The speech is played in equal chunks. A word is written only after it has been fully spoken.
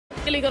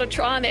Really got to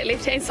try on that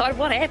left-hand side.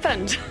 What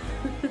happened?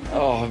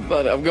 Oh,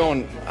 but I've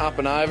gone up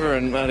and over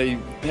and bloody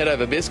head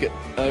over biscuit.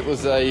 It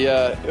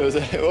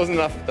wasn't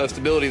enough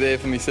stability there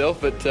for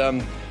myself, but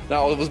no,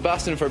 I was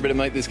busting for a bit of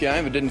meat this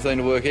game. It didn't seem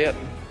to work out.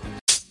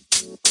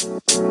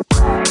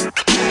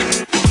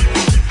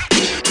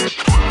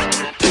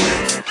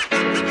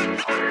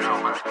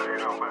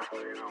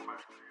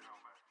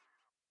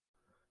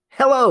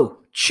 Hello,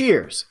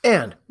 cheers,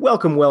 and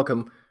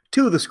welcome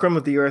to the Scrum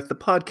of the Earth, the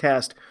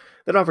podcast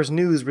that offers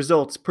news,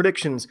 results,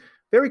 predictions,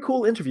 very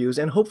cool interviews,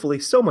 and hopefully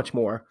so much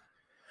more.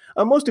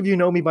 Most of you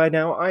know me by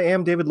now. I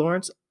am David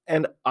Lawrence,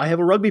 and I have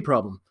a rugby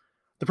problem.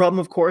 The problem,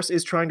 of course,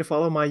 is trying to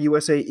follow my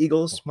USA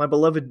Eagles, my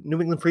beloved New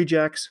England Free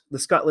Jacks, the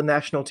Scotland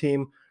national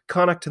team,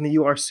 Connacht in the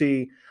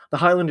URC, the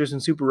Highlanders in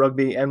Super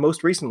Rugby, and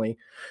most recently,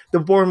 the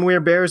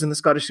Bournemouth Bears in the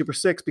Scottish Super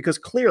Six, because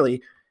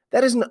clearly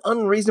that is an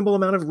unreasonable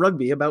amount of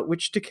rugby about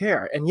which to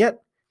care, and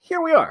yet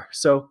here we are,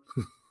 so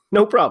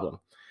no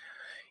problem.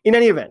 In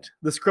any event,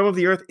 the Scrum of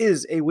the Earth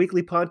is a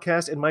weekly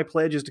podcast, and my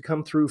pledge is to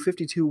come through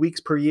 52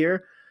 weeks per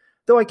year,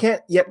 though I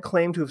can't yet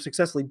claim to have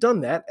successfully done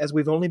that, as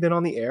we've only been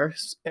on the air,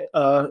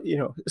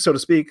 so to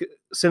speak,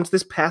 since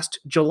this past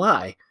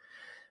July.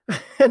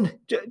 And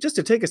just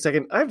to take a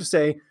second, I have to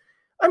say,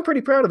 I'm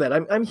pretty proud of that.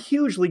 I'm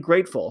hugely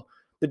grateful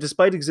that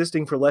despite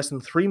existing for less than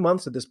 3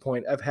 months at this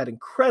point, I've had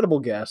incredible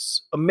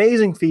guests,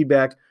 amazing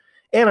feedback,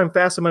 and I'm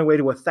fast on my way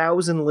to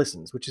 1,000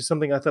 listens, which is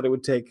something I thought it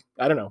would take,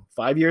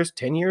 5 years,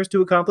 10 years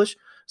to accomplish.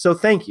 So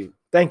thank you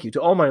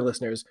to all my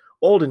listeners,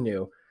 old and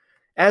new.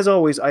 As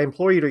always, I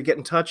implore you to get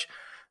in touch.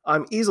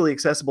 I'm easily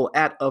accessible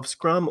at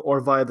 @ofscrum or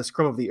via the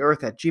Scrum of the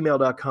Earth at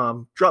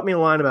gmail.com. Drop me a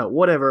line about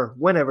whatever,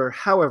 whenever,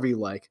 however you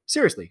like.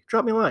 Seriously,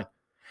 drop me a line.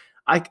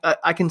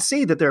 I can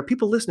see that there are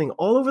people listening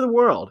all over the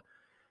world,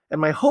 and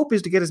my hope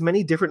is to get as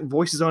many different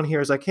voices on here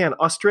as I can.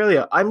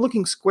 Australia, I'm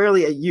looking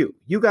squarely at you.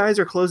 You guys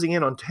are closing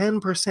in on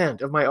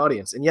 10% of my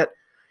audience, and yet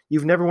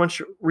you've never once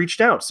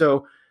reached out.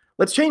 So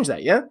let's change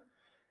that, yeah?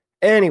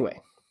 Anyway,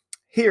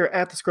 here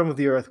at the Scrum of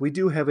the Earth, we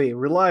do have a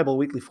reliable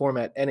weekly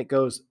format, and it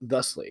goes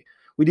thusly.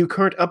 We do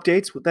current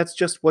updates. That's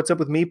just what's up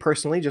with me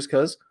personally, just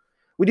because.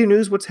 We do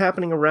news, what's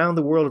happening around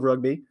the world of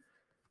rugby.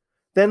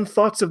 Then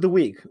thoughts of the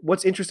week.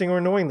 What's interesting or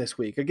annoying this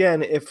week?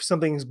 Again, if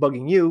something's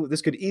bugging you,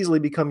 this could easily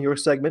become your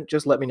segment.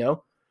 Just let me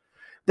know.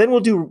 Then we'll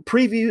do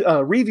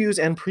reviews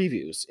and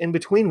previews, in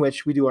between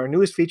which we do our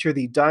newest feature,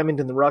 the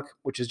Diamond in the Ruck,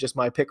 which is just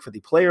my pick for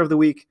the player of the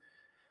week.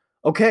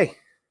 Okay,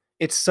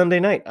 it's Sunday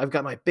night. I've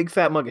got my big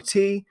fat mug of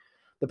tea.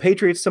 The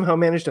Patriots somehow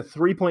managed a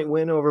 3-point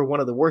win over one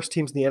of the worst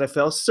teams in the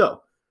NFL,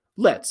 so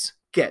let's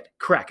get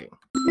cracking.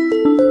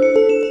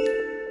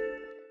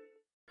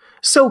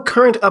 So,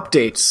 current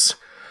updates.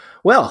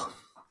 Well,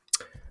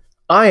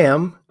 I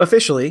am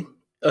officially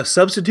a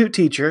substitute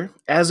teacher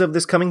as of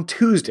this coming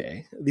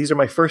Tuesday. These are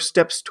my first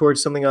steps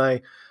towards something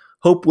I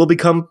hope will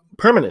become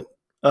permanent.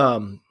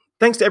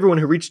 Thanks to everyone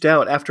who reached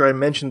out after I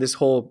mentioned this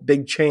whole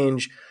big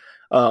change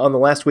on the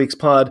last week's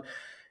pod.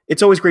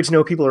 It's always great to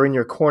know people are in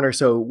your corner,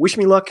 so wish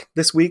me luck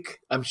this week.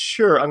 I'm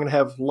sure I'm going to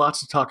have lots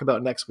to talk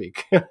about next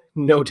week.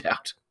 No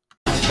doubt.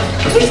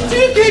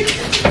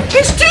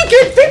 It's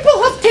taken!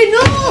 People have to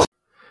know!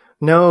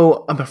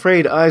 No, I'm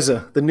afraid,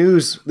 Isa, the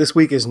news this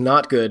week is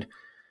not good.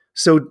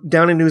 So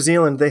down in New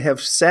Zealand, they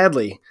have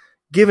sadly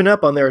given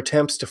up on their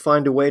attempts to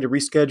find a way to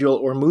reschedule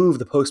or move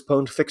the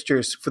postponed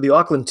fixtures for the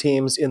Auckland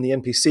teams in the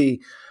NPC.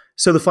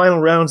 So the final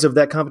rounds of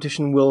that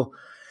competition will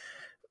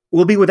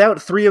be without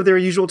 3 of their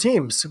usual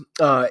teams.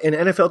 In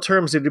NFL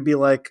terms, it would be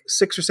like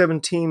 6 or 7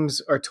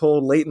 teams are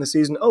told late in the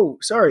season, oh,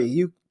 sorry,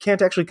 you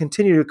can't actually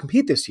continue to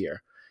compete this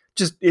year.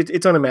 Just,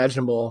 it's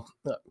unimaginable.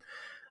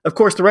 Of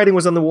course, the writing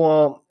was on the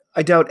wall.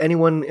 I doubt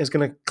anyone is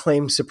going to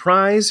claim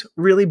surprise,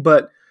 really,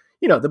 but,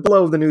 the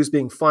blow of the news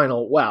being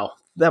final, wow,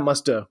 that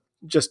must have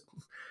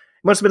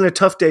been a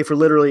tough day for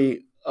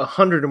literally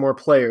 100 or more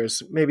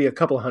players, maybe a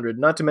couple hundred,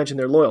 not to mention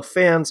their loyal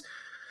fans.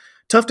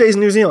 Tough days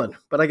in New Zealand,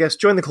 but I guess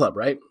join the club,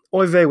 right?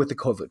 Oy vey with the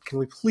COVID. Can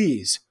we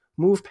please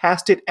move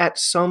past it at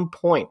some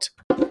point?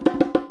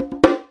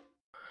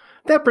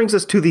 That brings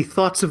us to the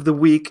thoughts of the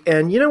week,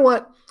 and you know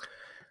what?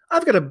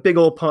 I've got a big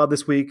old pod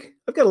this week.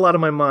 I've got a lot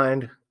on my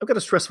mind. I've got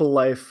a stressful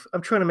life.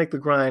 I'm trying to make the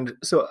grind.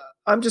 So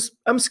I'm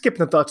skipping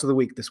the thoughts of the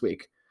week this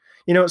week.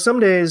 Some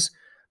days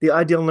the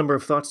ideal number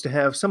of thoughts to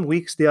have, some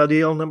weeks the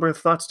ideal number of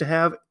thoughts to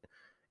have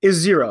is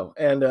 0.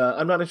 And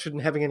I'm not interested in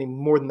having any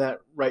more than that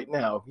right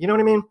now. You know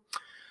what I mean?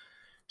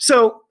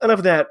 So enough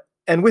of that.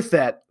 And with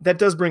that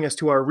does bring us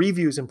to our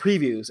reviews and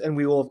previews. And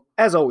we will,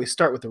 as always,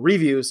 start with the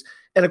reviews.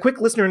 And a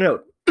quick listener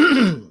note.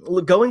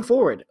 Going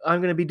forward,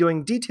 I'm going to be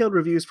doing detailed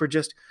reviews for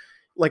just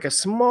like a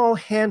small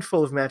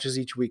handful of matches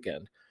each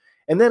weekend.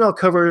 And then I'll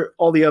cover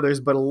all the others,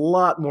 but a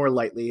lot more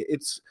lightly.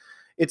 It's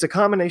a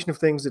combination of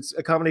things. It's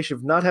a combination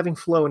of not having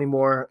flow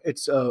anymore.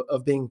 It's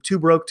of being too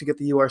broke to get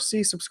the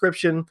URC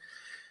subscription,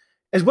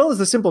 as well as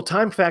the simple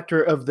time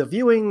factor of the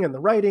viewing and the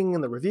writing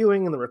and the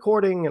reviewing and the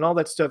recording and all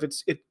that stuff.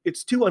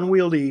 It's too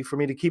unwieldy for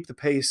me to keep the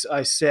pace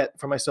I set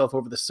for myself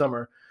over the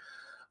summer.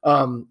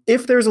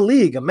 If there's a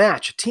league, a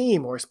match, a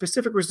team, or a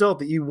specific result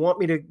that you want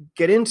me to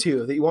get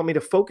into, that you want me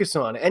to focus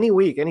on any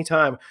week,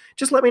 anytime,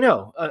 just let me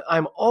know.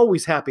 I'm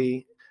always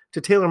happy to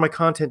tailor my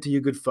content to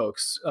you good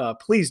folks.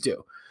 Please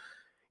do.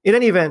 In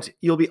any event,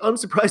 you'll be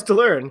unsurprised to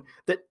learn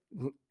that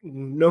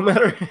no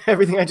matter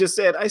everything I just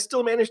said, I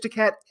still managed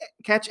to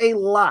catch a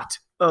lot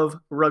of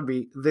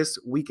rugby this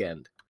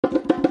weekend.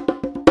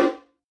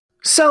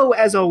 So,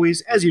 as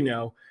always, as you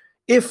know,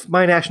 if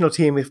my national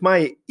team, if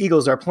my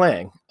Eagles are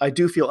playing, I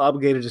do feel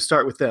obligated to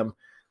start with them.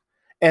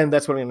 And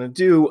that's what I'm going to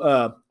do.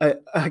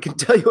 I can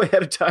tell you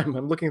ahead of time,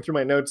 I'm looking through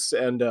my notes,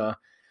 and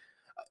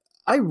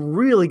I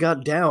really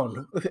got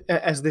down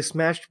as this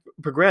match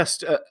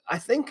progressed. I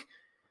think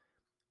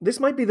this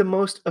might be the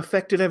most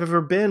affected I've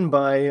ever been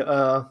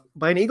by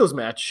an Eagles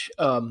match.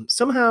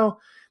 Somehow,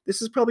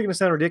 this is probably going to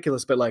sound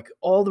ridiculous, but like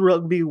all the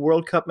Rugby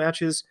World Cup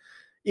matches,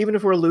 even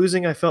if we're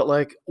losing, I felt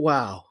like,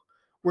 wow,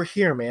 we're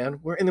here, man.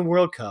 We're in the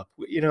World Cup.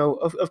 You know,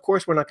 of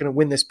course we're not going to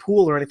win this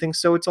pool or anything,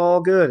 so it's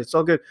all good. It's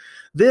all good.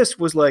 This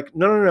was like,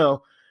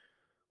 no.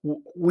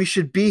 We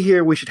should be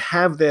here. We should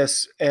have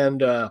this,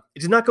 and it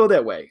did not go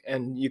that way.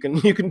 And you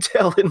can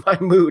tell in my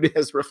mood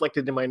as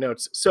reflected in my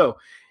notes. So,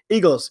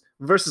 Eagles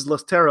versus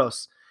Los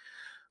Teros.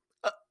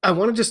 I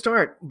wanted to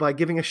start by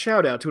giving a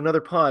shout out to another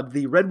pod,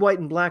 the Red, White,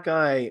 and Black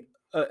Eye,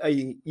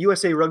 a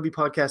USA rugby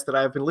podcast that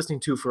I've been listening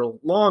to for a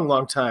long,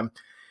 long time.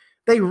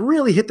 They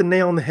really hit the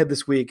nail on the head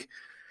this week.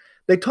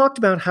 They talked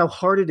about how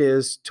hard it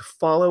is to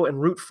follow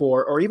and root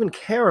for or even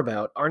care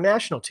about our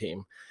national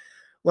team.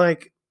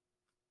 Like,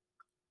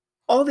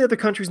 all the other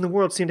countries in the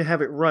world seem to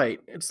have it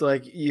right. It's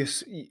like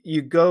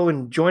you go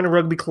and join a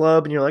rugby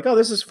club and you're like, oh,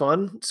 this is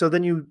fun. So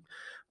then you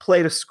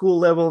play at a school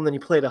level, and then you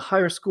play at a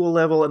higher school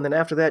level, and then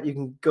after that you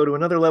can go to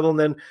another level, and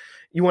then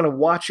you want to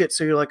watch it.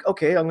 So you're like,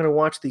 okay, I'm going to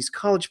watch these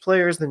college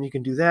players, and then you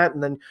can do that,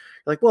 and then you're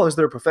like, well, is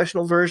there a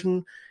professional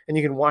version? And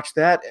you can watch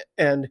that,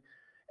 and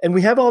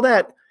we have all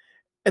that.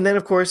 And then,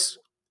 of course,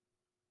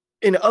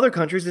 in other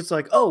countries, it's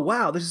like, oh,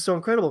 wow, this is so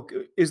incredible.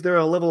 Is there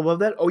a level above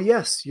that? Oh,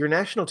 yes, your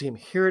national team.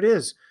 Here it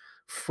is.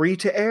 Free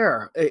to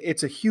air.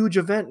 It's a huge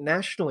event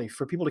nationally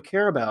for people to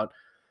care about.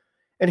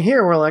 And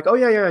here we're like, oh,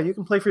 yeah, you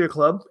can play for your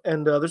club.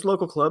 And there's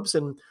local clubs.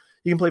 And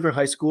you can play for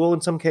high school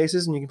in some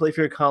cases. And you can play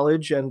for your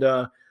college. And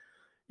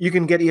you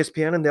can get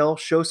ESPN, and they'll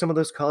show some of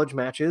those college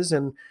matches.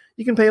 And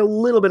you can pay a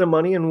little bit of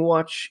money and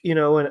watch,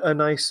 a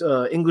nice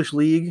English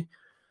league.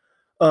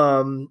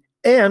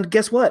 And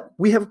guess what?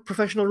 We have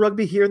professional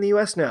rugby here in the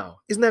U.S. now.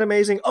 Isn't that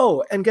amazing?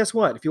 Oh, and guess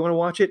what? If you want to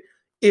watch it,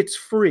 it's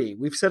free.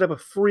 We've set up a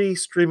free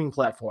streaming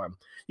platform.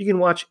 You can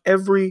watch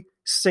every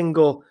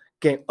single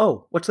game.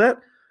 Oh, what's that?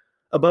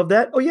 Above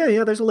that? Oh,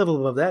 yeah, there's a level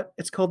above that.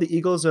 It's called the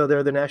Eagles.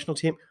 They're the national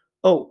team.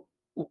 Oh,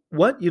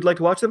 what? You'd like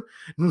to watch them?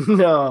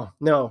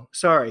 No,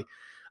 sorry.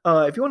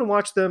 If you want to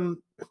watch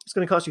them, it's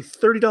going to cost you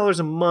 $30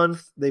 a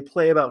month. They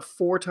play about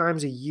 4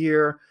 times a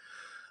year.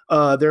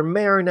 There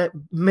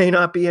may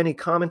not be any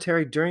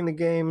commentary during the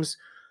games.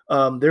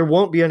 There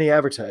won't be any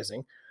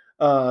advertising.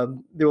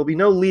 There will be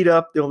no lead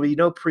up. There will be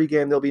no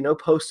pregame. There will be no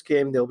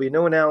postgame. There will be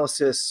no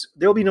analysis.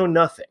 There will be no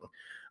nothing.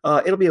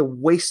 It'll be a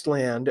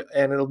wasteland,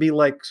 and it'll be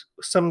like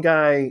some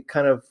guy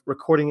kind of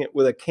recording it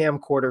with a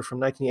camcorder from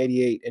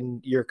 1988,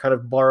 and you're kind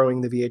of borrowing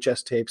the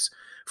VHS tapes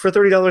for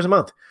 $30 a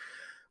month.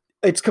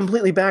 It's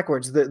completely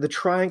backwards. The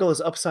triangle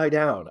is upside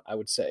down, I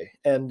would say.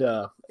 And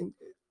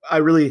I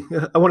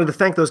wanted to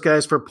thank those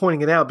guys for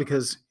pointing it out,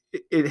 because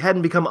it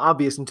hadn't become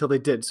obvious until they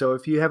did. So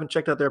if you haven't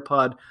checked out their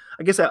pod,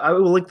 I guess I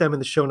will link them in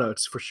the show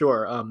notes for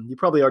sure. You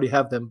probably already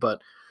have them,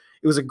 but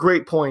it was a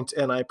great point,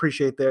 and I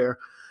appreciate their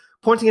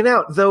pointing it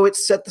out, though it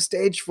set the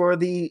stage for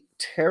the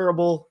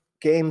terrible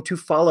game to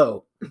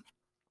follow.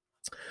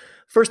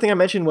 First thing I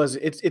mentioned was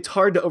it's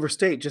hard to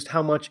overstate just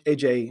how much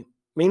AJ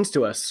means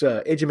to us.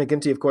 AJ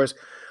McGinty, of course,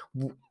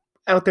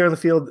 out there in the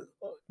field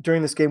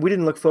during this game, we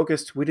didn't look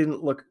focused. We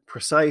didn't look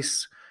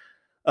precise.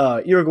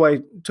 Uruguay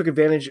took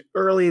advantage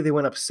early. They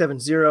went up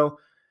 7-0.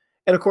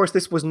 And of course,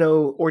 this was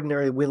no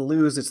ordinary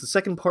win-lose. It's the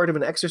second part of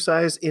an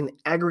exercise in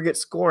aggregate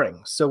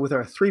scoring. So with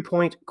our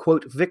 3-point,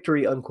 quote,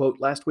 victory, unquote,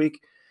 last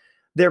week,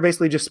 they're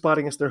basically just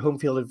spotting us their home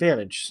field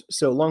advantage.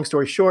 So long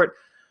story short,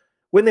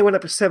 when they went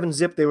up to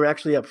 7-0, they were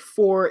actually up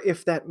 4,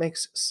 if that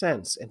makes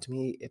sense. And to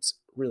me, it's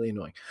really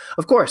annoying.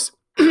 Of course,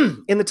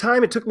 in the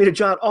time it took me to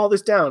jot all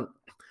this down,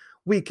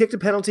 we kicked a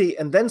penalty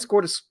and then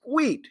scored a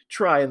sweet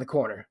try in the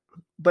corner.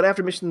 But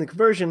after missing the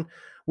conversion,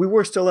 we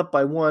were still up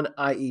by 1,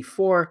 i.e.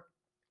 4.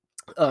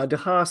 De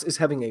Haas is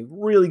having a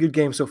really good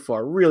game so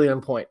far, really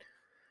on point.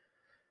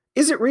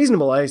 Is it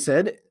reasonable, I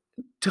said,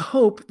 to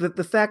hope that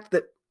the fact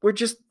that we're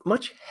just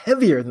much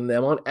heavier than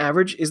them on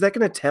average, is that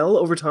going to tell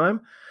over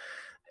time?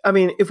 I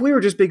mean, if we were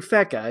just big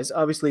fat guys,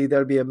 obviously that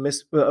would be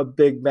a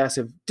big,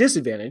 massive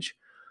disadvantage.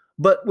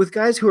 But with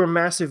guys who are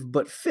massive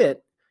but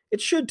fit, it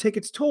should take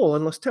its toll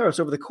on Los Teros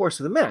over the course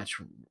of the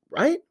match,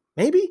 right?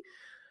 Maybe?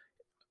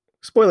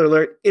 Spoiler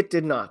alert, it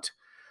did not.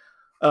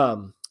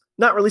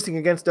 Not releasing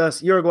against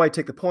us, Uruguay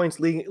take the points,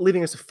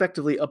 leaving us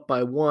effectively up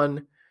by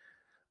 1.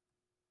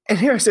 And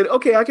here I said,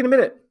 okay, I can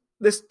admit it.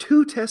 This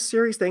 2-test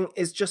series thing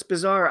is just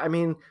bizarre. I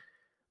mean,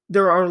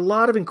 there are a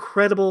lot of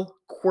incredible,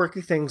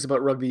 quirky things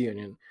about rugby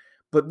union,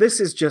 but this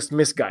is just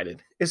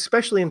misguided,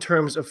 especially in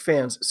terms of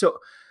fans. So,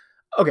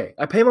 okay,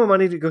 I pay my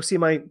money to go see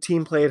my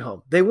team play at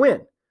home. They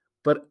win.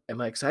 But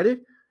am I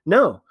excited?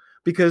 No,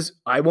 because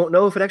I won't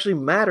know if it actually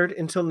mattered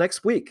until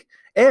next week.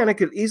 And it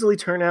could easily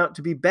turn out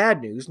to be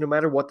bad news no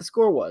matter what the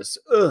score was.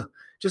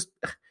 Just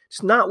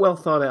not well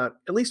thought out,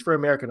 at least for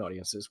American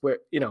audiences,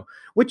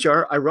 which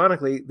are,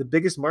 ironically, the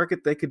biggest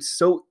market they could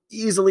so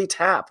easily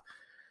tap.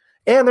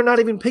 And they're not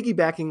even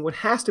piggybacking what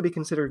has to be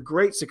considered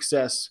great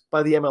success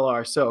by the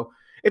MLR. So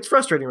it's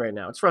frustrating right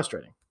now. It's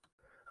frustrating.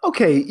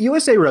 Okay,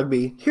 USA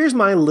Rugby, here's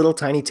my little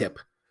tiny tip.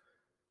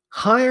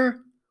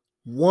 Hire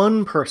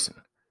one person.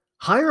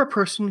 Hire a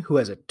person who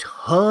has a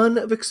ton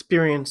of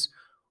experience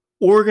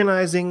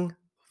organizing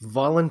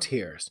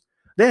volunteers.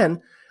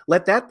 Then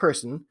let that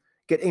person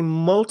get a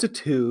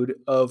multitude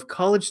of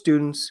college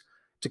students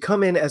to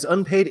come in as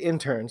unpaid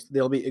interns.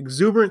 They'll be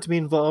exuberant to be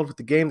involved with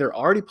the game they're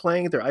already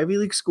playing at their Ivy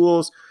League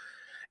schools,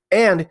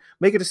 and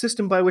make it a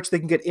system by which they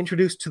can get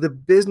introduced to the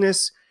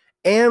business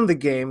and the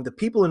game, the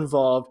people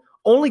involved.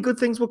 Only good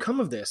things will come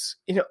of this.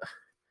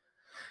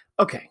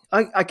 Okay,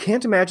 I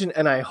can't imagine,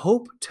 and I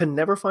hope to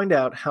never find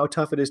out how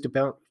tough it is to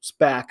bounce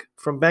back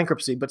from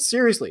bankruptcy. But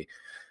seriously,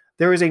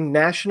 there is a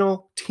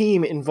national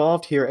team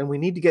involved here, and we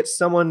need to get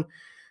someone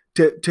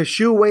to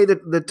shoo away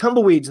the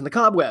tumbleweeds and the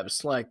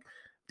cobwebs. Like,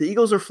 the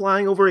Eagles are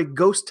flying over a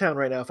ghost town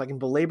right now, if I can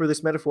belabor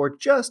this metaphor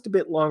just a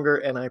bit longer,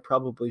 and I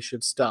probably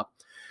should stop.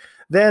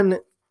 Then,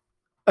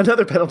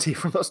 another penalty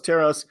from Los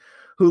Terros,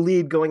 who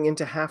lead going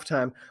into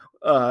halftime,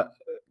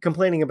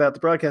 complaining about the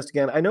broadcast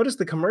again. I noticed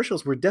the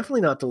commercials were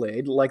definitely not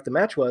delayed like the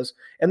match was,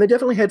 and they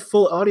definitely had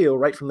full audio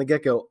right from the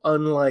get-go,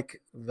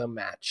 unlike the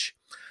match.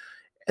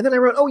 And then I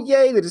wrote, oh,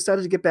 yay, they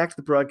decided to get back to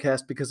the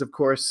broadcast because, of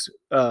course,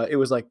 it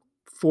was like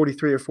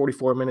 43 or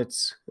 44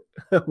 minutes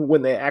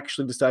when they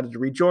actually decided to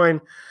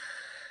rejoin.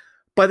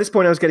 By this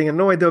point, I was getting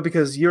annoyed, though,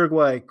 because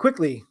Uruguay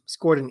quickly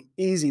scored an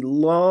easy,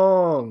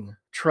 long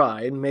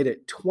try and made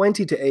it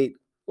 20-8,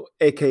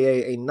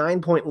 a.k.a. a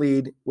 9-point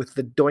lead with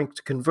the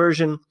doinked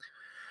conversion.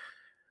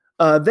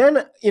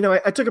 Then,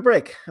 I took a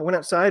break. I went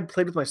outside,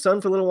 played with my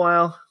son for a little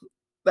while.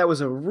 That was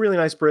a really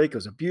nice break. It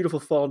was a beautiful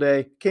fall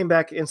day. Came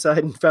back inside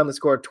and found the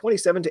score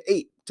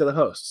 27-8 to the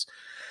hosts.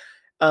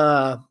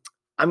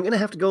 I'm going to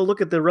have to go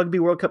look at the Rugby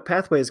World Cup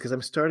pathways because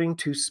I'm starting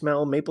to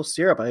smell maple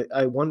syrup.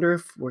 I wonder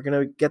if we're going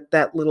to get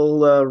that little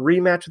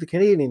rematch with the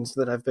Canadians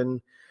that I've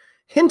been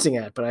hinting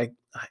at, but I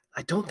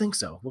don't think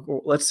so.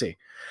 Let's see.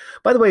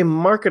 By the way,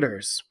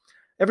 marketers,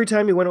 every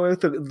time you went away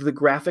with the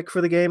graphic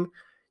for the game,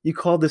 you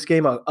called this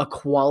game a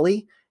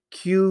quali,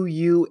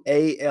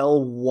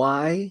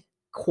 Qualy,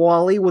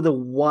 quali with a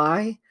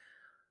Y.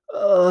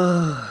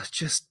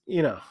 Just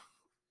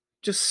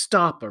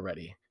stop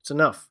already. It's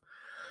enough.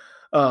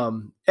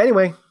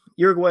 Anyway,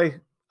 Uruguay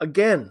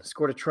again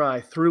scored a try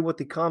through what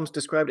the comms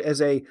described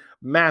as a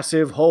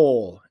massive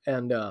hole,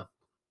 and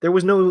there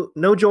was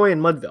no joy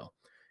in Mudville.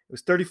 It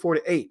was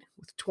 34-8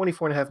 with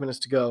 24 and a half minutes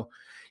to go.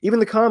 Even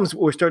the comms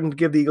were starting to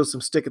give the Eagles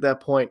some stick at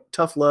that point.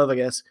 Tough love, I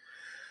guess.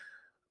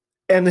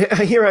 And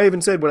here I even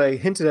said what I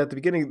hinted at the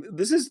beginning.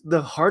 This is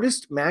the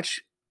hardest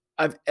match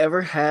I've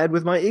ever had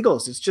with my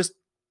Eagles. It's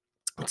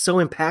so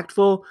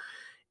impactful.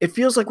 It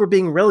feels like we're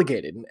being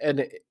relegated,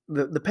 and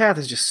the path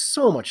is just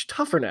so much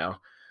tougher now.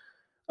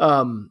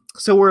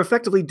 So we're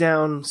effectively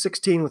down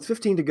 16 with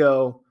 15 to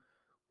go.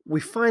 We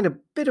find a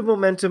bit of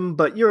momentum,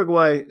 but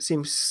Uruguay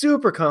seems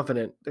super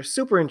confident. They're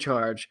super in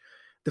charge.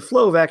 The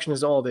flow of action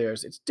is all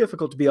theirs. It's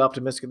difficult to be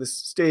optimistic at this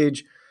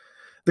stage.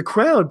 The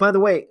crowd, by the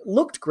way,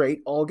 looked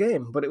great all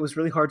game, but it was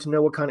really hard to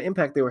know what kind of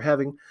impact they were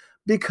having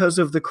because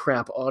of the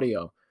crap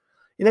audio.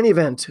 In any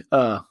event,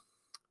 not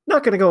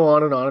going to go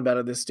on and on about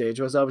it at this stage.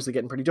 It was obviously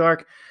getting pretty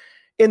dark.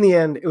 In the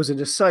end, it was a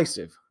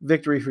decisive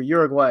victory for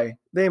Uruguay.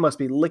 They must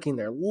be licking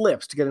their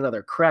lips to get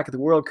another crack at the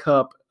World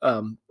Cup.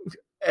 And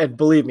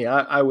believe me,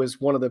 I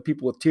was one of the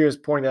people with tears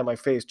pouring down my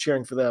face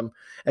cheering for them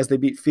as they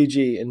beat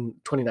Fiji in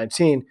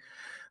 2019.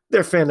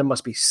 Their fandom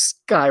must be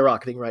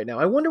skyrocketing right now.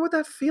 I wonder what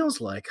that feels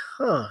like.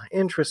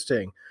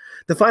 Interesting.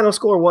 The final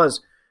score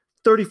was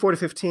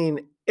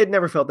 34-15. It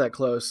never felt that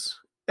close.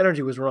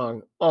 Energy was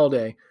wrong all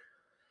day.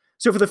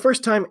 So for the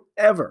first time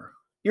ever,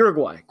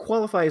 Uruguay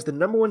qualify as the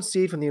number one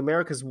seed from the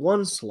Americas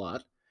 1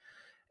 slot.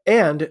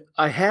 And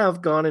I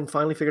have gone and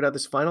finally figured out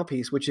this final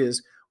piece, which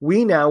is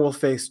we now will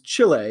face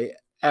Chile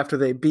after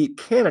they beat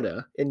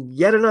Canada in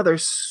yet another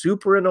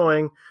super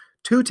annoying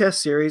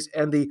 2-test series,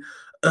 and the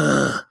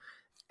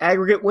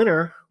aggregate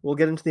winner will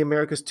get into the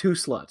Americas 2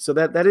 slot. So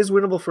that is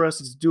winnable for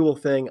us. It's a dual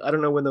thing. I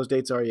don't know when those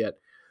dates are yet.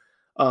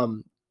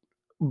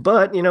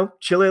 But,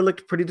 Chile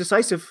looked pretty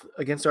decisive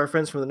against our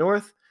friends from the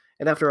north.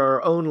 And after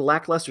our own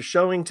lackluster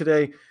showing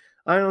today,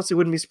 I honestly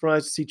wouldn't be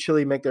surprised to see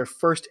Chile make their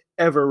first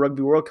ever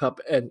Rugby World Cup.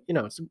 And,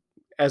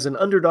 as an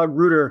underdog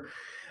rooter,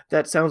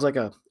 that sounds like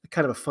a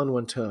kind of a fun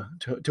one to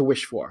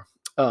wish for.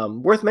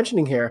 Worth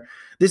mentioning here,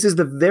 this is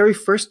the very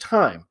first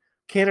time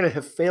Canada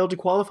have failed to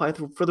qualify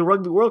for the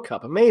Rugby World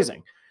Cup.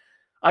 Amazing.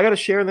 I got to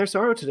share in their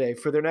sorrow today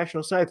for their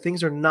national side.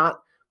 Things are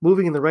not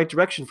moving in the right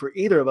direction for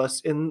either of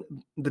us in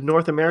the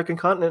North American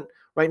continent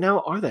right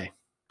now, are they?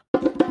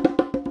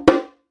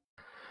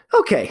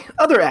 Okay,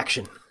 other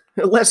action.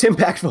 Less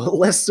impactful,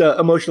 less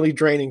emotionally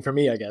draining for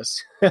me, I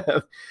guess.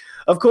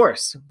 Of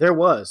course, there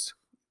was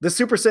the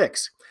Super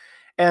Six.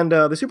 And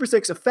the Super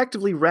Six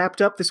effectively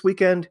wrapped up this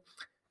weekend.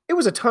 It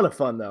was a ton of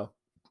fun, though.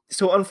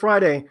 So on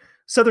Friday,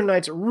 Southern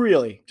Knights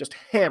really just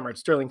hammered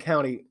Sterling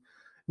County.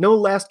 No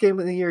last game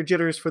of the year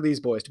jitters for these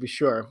boys, to be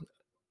sure.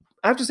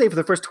 I have to say, for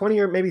the first 20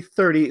 or maybe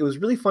 30, it was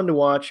really fun to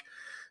watch.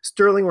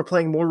 Sterling were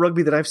playing more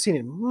rugby than I've seen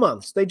in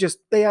months.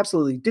 They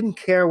absolutely didn't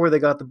care where they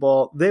got the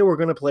ball. They were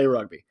going to play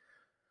rugby.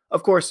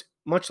 Of course,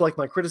 much like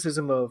my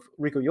criticism of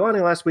Rico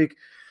Ioane last week,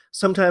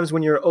 sometimes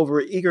when you're over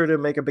eager to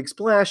make a big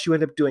splash, you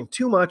end up doing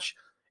too much.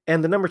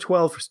 And the number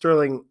 12 for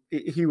Sterling,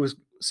 he was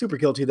super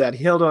guilty of that.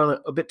 He held on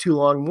a bit too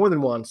long, more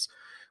than once,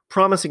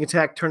 promising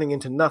attack turning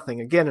into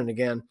nothing again and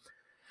again.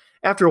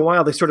 After a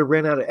while, they sort of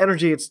ran out of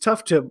energy. It's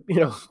tough to,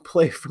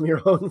 play from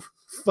your own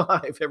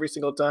 5 every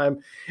single time.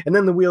 And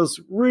then the wheels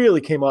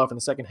really came off in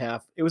the second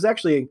half. It was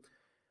actually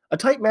a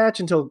tight match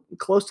until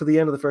close to the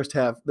end of the first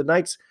half. The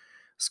Knights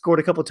scored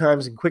a couple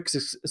times in quick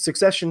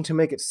succession to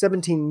make it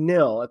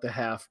 17-0 at the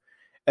half.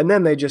 And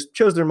then they just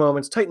chose their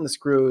moments, tightened the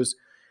screws,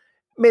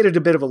 made it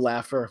a bit of a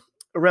laugher.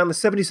 Around the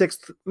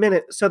 76th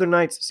minute, Southern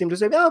Knights seemed to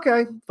say,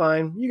 okay,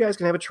 fine, you guys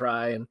can have a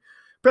try. And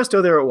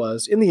presto, there it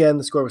was. In the end,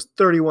 the score was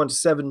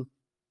 31-7.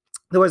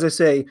 Though, as I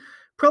say,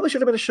 probably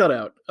should have been a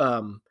shutout.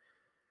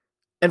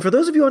 And for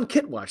those of you on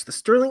Kit Watch, the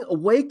Sterling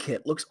away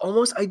kit looks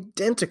almost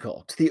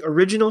identical to the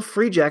original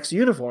Free Jacks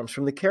uniforms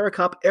from the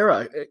Caracop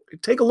era.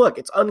 Take a look.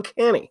 It's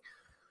uncanny.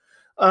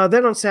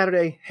 Then on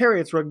Saturday,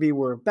 Harriets Rugby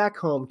were back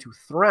home to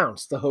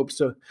throunce the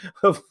hopes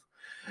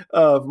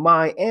of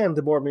my and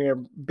the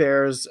Boardmere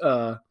Bears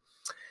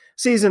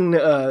season.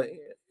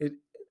 It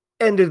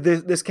ended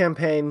this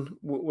campaign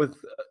with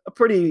a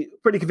pretty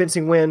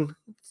convincing win,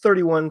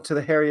 31 to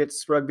the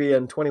Harriets Rugby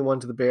and 21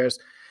 to the Bears.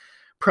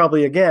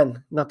 Probably,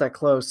 again, not that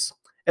close.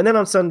 And then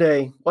on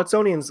Sunday,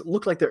 Watsonians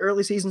looked like their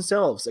early season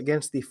selves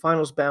against the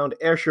finals-bound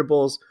Ayrshire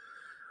Bulls,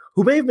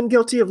 who may have been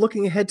guilty of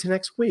looking ahead to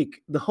next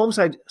week. The home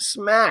side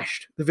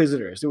smashed the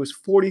visitors. It was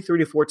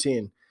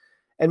 43-14.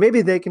 And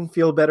maybe they can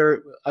feel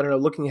better,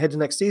 looking ahead to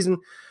next season.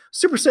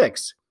 Super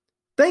Six,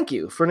 thank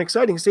you for an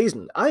exciting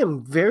season. I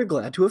am very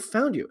glad to have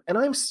found you, and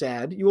I'm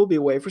sad you will be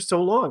away for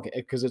so long,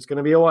 because it's going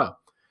to be a while.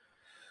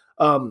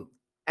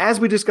 As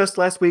we discussed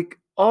last week,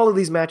 all of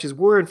these matches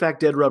were in fact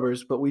dead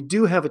rubbers, but we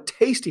do have a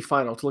tasty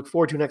final to look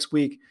forward to next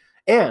week.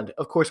 And,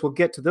 of course, we'll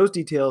get to those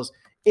details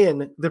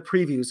in the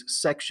previews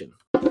section.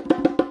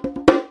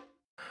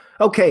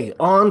 Okay,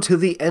 on to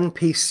the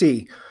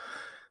NPC.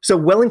 So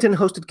Wellington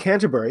hosted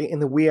Canterbury in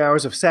the wee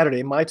hours of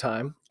Saturday, my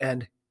time,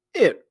 and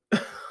it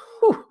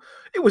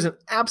was an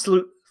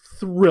absolute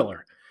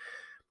thriller.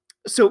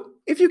 So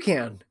if you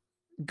can,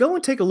 go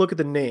and take a look at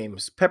the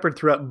names peppered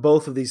throughout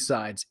both of these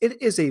sides.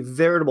 It is a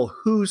veritable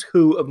who's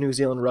who of New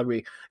Zealand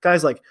rugby.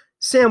 Guys like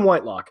Sam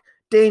Whitelock,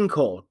 Dane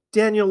Cole,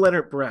 Daniel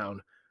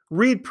Leonard-Brown,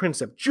 Reed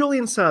Princep,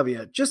 Julian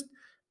Savia, just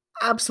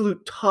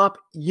absolute top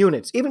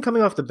units, even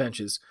coming off the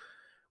benches.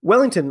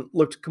 Wellington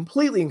looked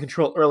completely in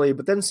control early,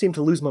 but then seemed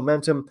to lose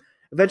momentum,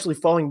 eventually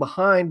falling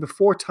behind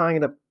before tying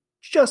it up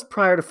just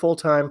prior to full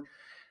time.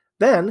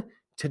 Then,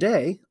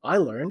 today, I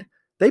learned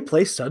they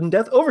play sudden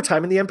death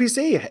overtime in the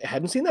NPC. I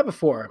hadn't seen that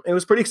before. It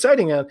was pretty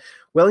exciting.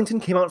 Wellington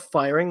came out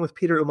firing with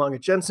Peter Umaga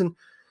Jensen,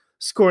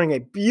 scoring a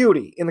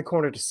beauty in the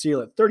corner to seal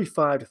it,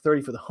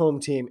 35-30 for the home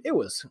team. It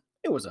was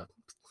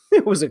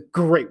a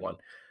great one.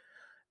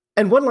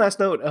 And one last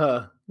note,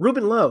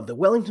 Ruben Love, the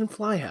Wellington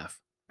fly half.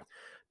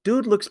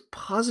 Dude looks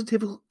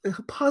positively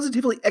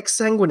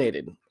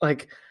exsanguinated.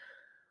 Like,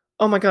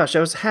 oh my gosh, I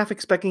was half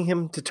expecting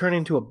him to turn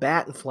into a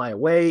bat and fly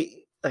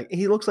away. Like,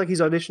 he looks like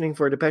he's auditioning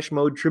for a Depeche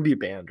Mode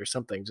tribute band or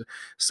something.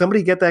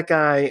 Somebody get that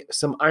guy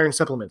some iron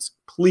supplements,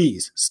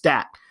 please,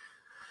 stat.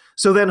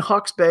 So then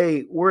Hawke's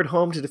Bay were at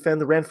home to defend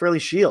the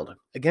Ranfurly Shield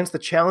against the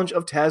challenge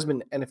of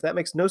Tasman. And if that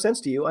makes no sense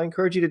to you, I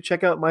encourage you to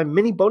check out my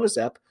mini bonus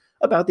app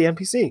about the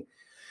NPC.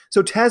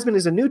 So Tasman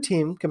is a new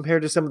team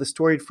compared to some of the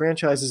storied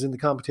franchises in the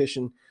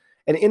competition.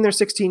 And in their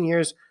 16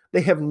 years,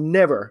 they have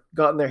never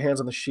gotten their hands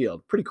on the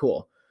Shield. Pretty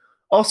cool.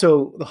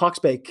 Also, the Hawke's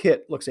Bay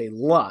kit looks a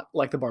lot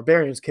like the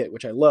Barbarians kit,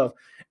 which I love.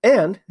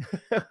 And,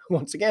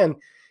 once again,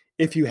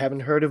 if you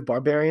haven't heard of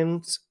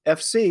Barbarians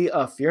FC,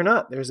 fear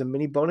not. There's a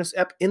mini bonus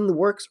ep in the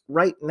works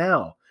right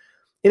now.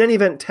 In any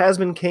event,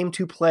 Tasman came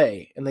to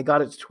play, and they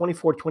got it to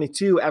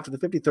 24-22 after the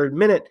 53rd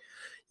minute.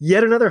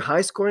 Yet another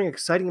high-scoring,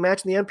 exciting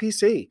match in the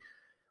NPC.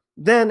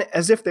 Then,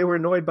 as if they were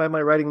annoyed by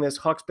my writing this,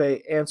 Hawke's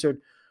Bay answered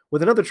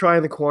with another try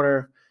in the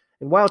corner,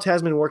 and while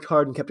Tasman worked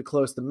hard and kept it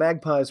close, the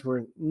Magpies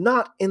were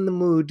not in the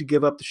mood to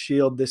give up the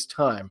Shield this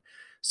time.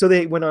 So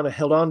they went on and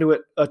hold on to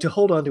it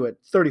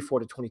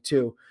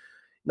 34-22.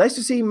 Nice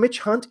to see Mitch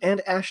Hunt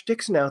and Ash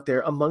Dixon out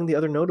there among the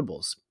other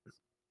notables.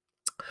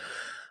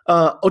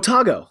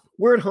 Otago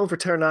We're at home for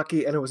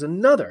Taranaki, and it was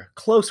another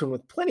close one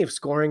with plenty of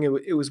scoring.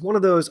 It was one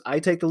of those, I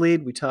take the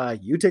lead, we tie,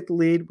 you take the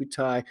lead, we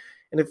tie,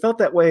 and it felt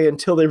that way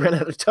until they ran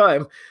out of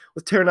time,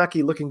 with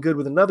Taranaki looking good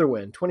with another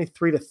win,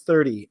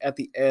 23-30 at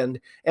the end.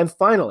 And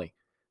finally,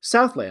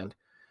 Southland,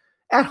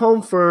 at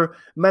home for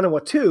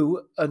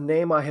Manawatu, a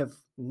name I have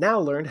now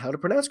learned how to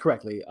pronounce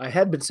correctly. I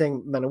had been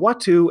saying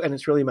Manawatu, and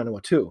it's really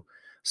Manawatu.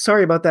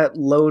 Sorry about that,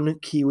 lone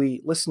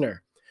Kiwi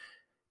listener.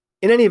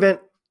 In any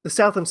event, the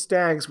Southland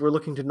Stags were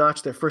looking to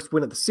notch their first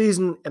win of the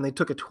season, and they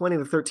took a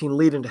 20-13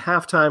 lead into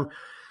halftime.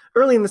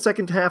 Early in the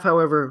second half,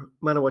 however,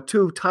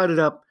 Manawatu tied it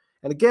up,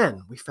 and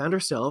again, we found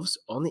ourselves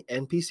on the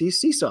NPC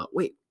seesaw.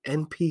 Wait,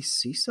 NPC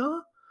seesaw?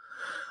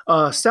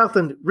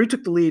 Southland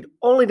retook the lead,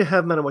 only to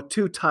have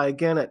Manawatu tie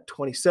again at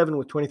 27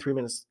 with 23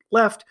 minutes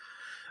left.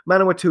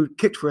 Manawatu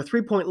kicked for a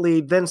 3-point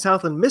lead, then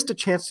Southland missed a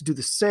chance to do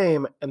the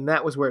same, and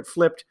that was where it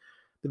flipped.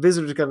 The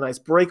visitors got a nice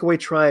breakaway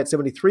try at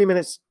 73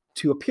 minutes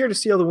to appear to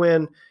seal the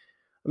win.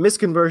 A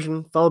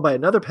misconversion, followed by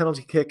another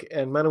penalty kick,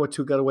 and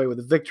Manawatu got away with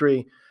a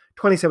victory,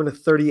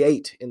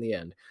 27-38 in the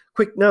end.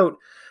 Quick note,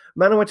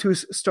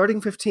 Manawatu's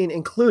starting 15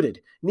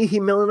 included Nihi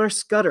Milliner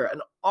Scudder,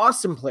 an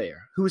awesome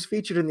player who was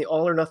featured in the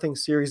All or Nothing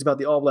series about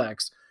the All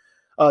Blacks.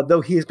 Though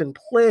he has been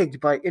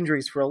plagued by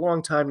injuries for a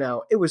long time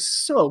now, it was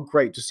so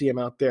great to see him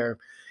out there,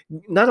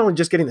 not only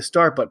just getting the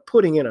start, but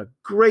putting in a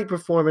great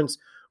performance.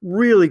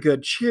 Really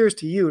good. Cheers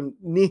to you,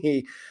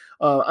 Nihi.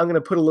 I'm going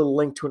to put a little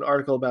link to an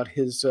article about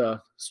his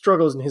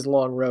struggles in his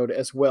long road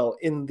as well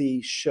in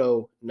the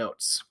show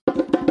notes.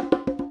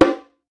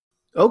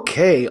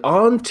 Okay,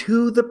 on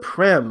to the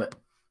Prem.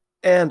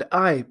 And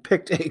I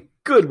picked a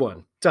good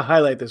one to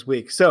highlight this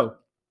week. So,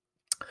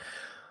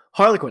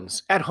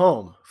 Harlequins at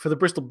home for the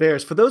Bristol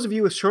Bears. For those of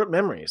you with short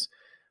memories,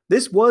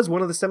 this was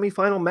one of the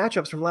semifinal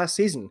matchups from last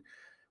season,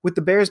 with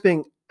the Bears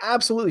being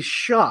absolutely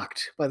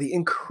shocked by the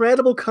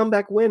incredible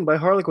comeback win by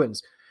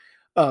Harlequins.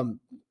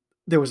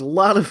 There was a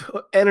lot of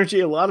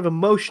energy, a lot of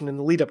emotion in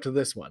the lead up to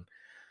this one.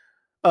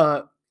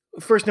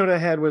 First note I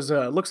had was,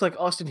 looks like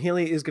Austin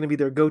Healy is going to be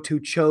their go-to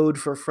chode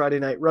for Friday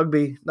Night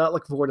Rugby. Not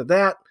looking forward to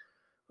that.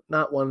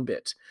 Not one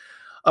bit.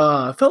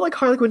 Felt like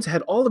Harlequins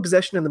had all the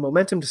possession and the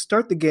momentum to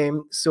start the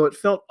game, so it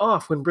felt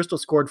off when Bristol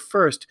scored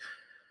first.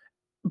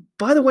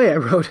 By the way, I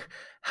wrote,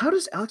 how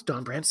does Alex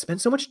Donbrandt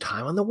spend so much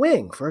time on the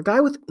wing? For a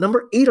guy with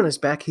number 8 on his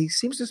back, he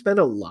seems to spend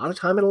a lot of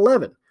time at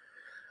 11.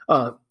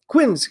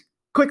 Quins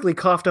quickly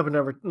coughed up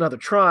another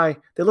try.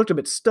 They looked a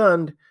bit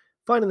stunned,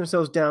 finding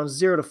themselves down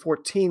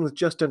 0-14 with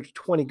just under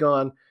 20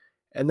 gone.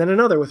 And then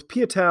another with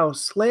Piatow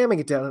slamming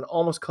it down and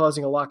almost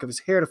causing a lock of his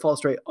hair to fall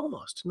straight.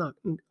 Almost. Not,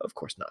 of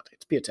course not.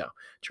 It's Piatow.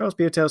 Charles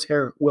Piatow's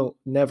hair will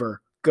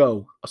never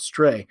go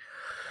astray.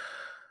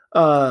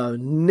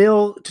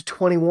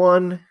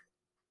 0-21.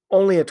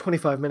 Only at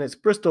 25 minutes,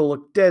 Bristol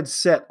looked dead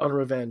set on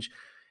revenge.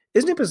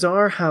 Isn't it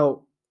bizarre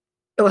how,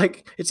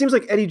 it seems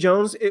like Eddie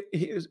Jones,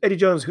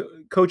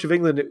 coach of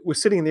England,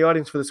 was sitting in the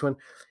audience for this one.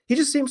 He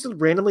just seems to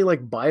randomly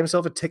buy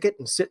himself a ticket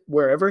and sit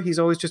wherever. He's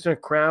always just in a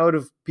crowd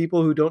of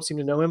people who don't seem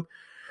to know him.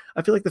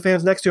 I feel like the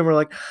fans next to him are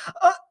like,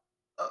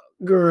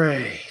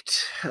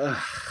 great.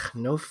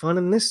 No fun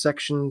in this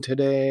section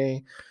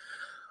today.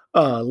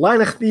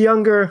 Leinach the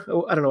Younger,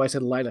 I don't know why I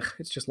said Leinach.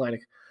 It's just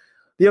Leinach.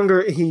 The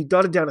Younger, he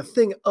dotted down a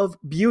thing of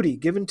beauty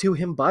given to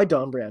him by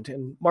Donbrandt,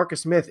 and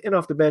Marcus Smith, in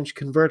off the bench,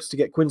 converts to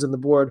get Quins on the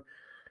board.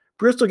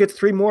 Bristol gets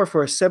 3 more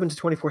for a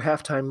 7-24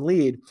 halftime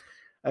lead.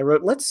 I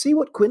wrote, let's see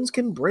what Quins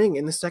can bring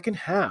in the second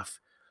half.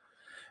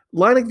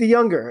 Leinig the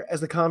Younger, as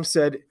the comm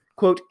said,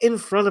 quote, in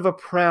front of a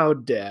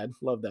proud dad.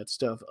 Love that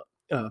stuff.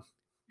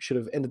 Should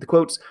have ended the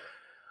quotes.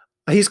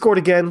 He scored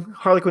again.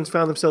 Harlequins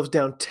found themselves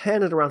down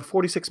 10 at around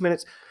 46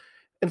 minutes.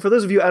 And for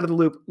those of you out of the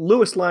loop,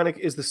 Lewis Leinig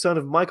is the son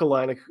of Michael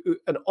Leinig,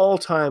 an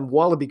all-time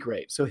Wallaby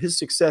great. So his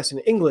success in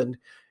England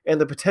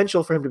and the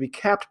potential for him to be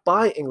capped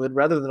by England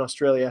rather than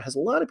Australia has a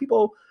lot of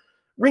people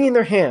wringing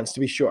their hands, to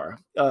be sure.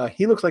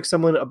 He looks like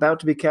someone about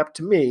to be capped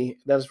to me,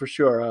 that is for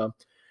sure. I'll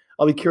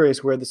be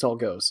curious where this all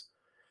goes.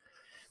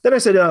 Then I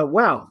said,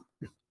 wow,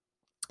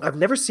 I've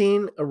never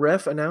seen a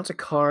ref announce a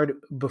card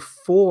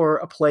before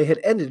a play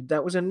had ended.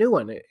 That was a new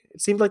one. It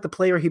seemed like the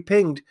player he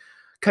pinged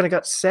kind of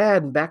got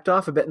sad and backed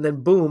off a bit, and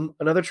then boom,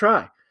 another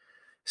try.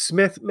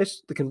 Smith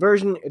missed the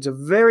conversion. It's a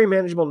very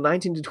manageable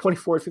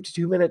 19-24 at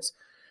 52 minutes.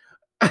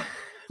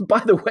 By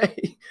the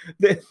way,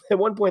 at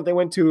one point they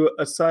went to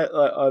a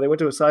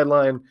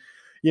sideline,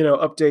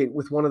 update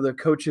with one of the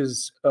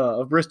coaches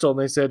of Bristol, and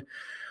they said,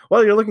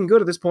 "Well, you're looking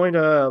good at this point.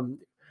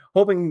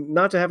 Hoping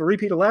not to have a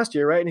repeat of last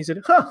year, right?" And he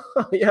said,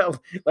 yeah,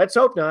 let's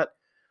hope not."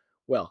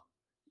 Well,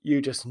 you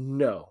just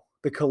know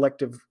the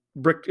collective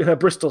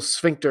Bristol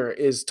sphincter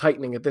is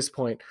tightening at this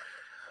point.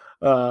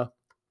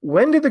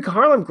 When did the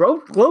Harlem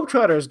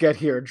Globetrotters get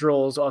here?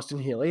 Drolls Austin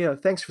Healy.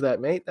 Thanks for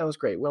that, mate. That was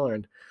great. Well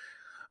earned.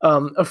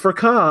 A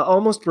fracas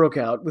almost broke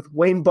out, with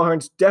Wayne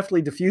Barnes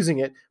deftly diffusing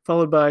it,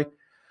 followed by,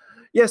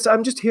 "Yes,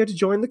 I'm just here to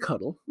join the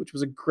cuddle," which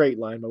was a great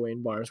line by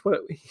Wayne Barnes.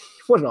 What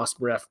an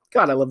awesome ref.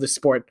 God, I love this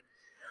sport.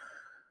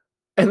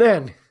 And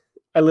then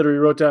I literally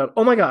wrote down,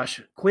 oh my gosh,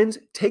 Quins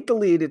take the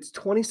lead. It's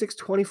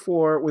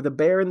 26-24 with a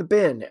bear in the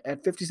bin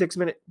at 56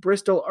 minutes.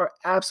 Bristol are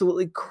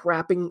absolutely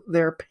crapping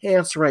their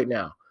pants right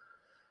now.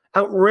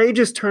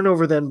 Outrageous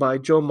turnover then by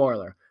Joe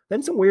Marler.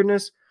 Then some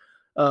weirdness.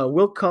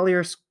 Will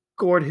Collier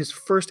scored his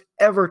first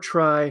ever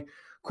try.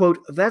 Quote,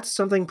 that's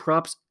something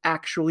props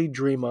actually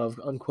dream of,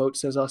 unquote,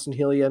 says Austin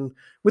Healy. And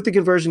with the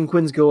conversion,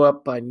 Quins go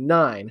up by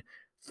 9,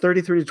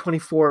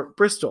 33-24.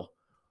 Bristol,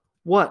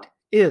 what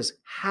is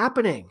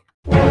happening?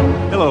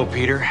 Hello,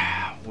 Peter.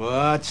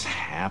 What's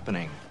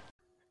happening?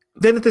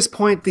 Then at this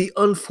point, the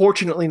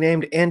unfortunately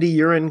named Andy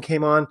Urin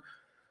came on.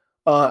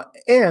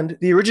 And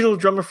the original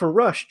drummer for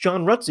Rush,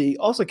 John Rutsey,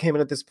 also came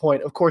in at this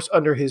point, of course,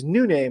 under his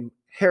new name,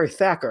 Harry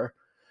Thacker.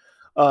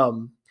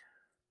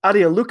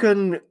 Adia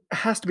Lucan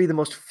has to be the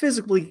most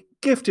physically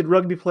gifted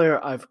rugby player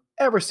I've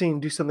ever seen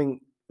do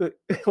something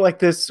like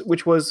this,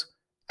 which was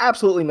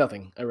absolutely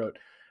nothing, I wrote.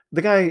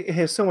 The guy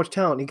has so much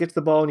talent. He gets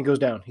the ball and he goes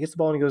down. He gets the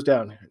ball and he goes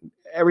down.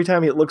 Every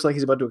time it looks like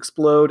he's about to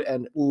explode,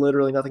 and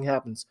literally nothing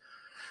happens.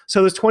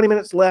 So there's 20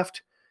 minutes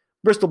left.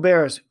 Bristol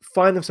Bears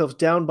find themselves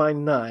down by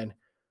 9.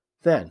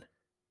 Then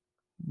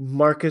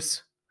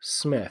Marcus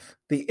Smith,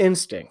 the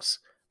instincts,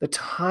 the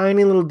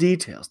tiny little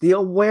details, the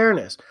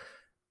awareness.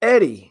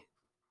 Eddie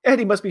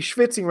must be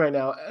schwitzing right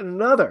now.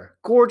 Another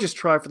gorgeous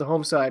try for the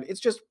home side. It's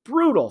just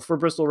brutal for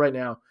Bristol right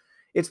now.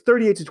 It's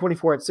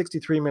 38-24 at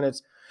 63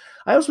 minutes.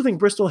 I also think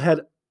Bristol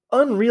had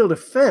unreal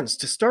defense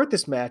to start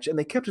this match, and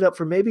they kept it up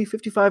for maybe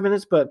 55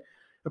 minutes, but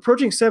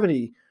approaching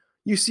 70,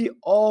 you see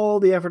all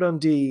the effort on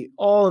D,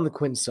 all on the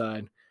Quinn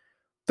side.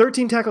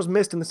 13 tackles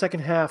missed in the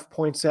second half,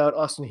 points out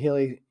Austin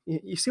Healy.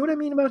 You see what I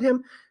mean about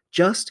him?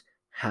 Just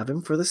have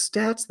him for the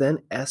stats,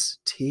 then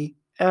STFU.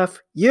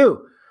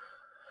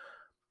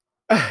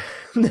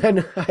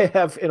 Then I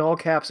have in all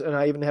caps, and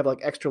I even have like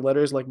extra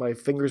letters, like my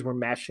fingers were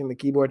mashing the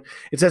keyboard.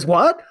 It says,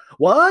 what?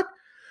 What?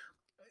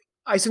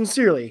 I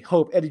sincerely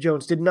hope Eddie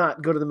Jones did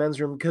not go to the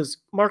men's room, because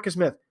Marcus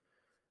Smith,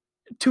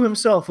 to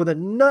himself with a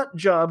nut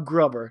job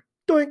grubber,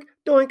 doink,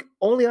 doink,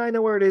 only I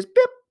know where it is,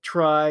 bip,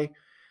 try.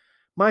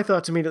 My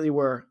thoughts immediately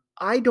were,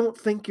 I don't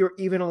think you're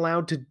even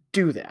allowed to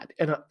do that.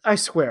 And I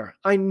swear,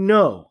 I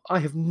know I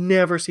have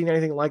never seen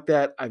anything like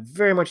that. I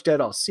very much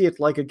doubt I'll see it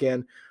like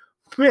again.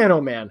 Man,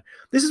 oh man,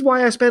 this is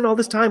why I spend all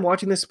this time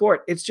watching this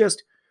sport. It's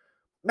just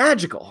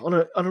magical on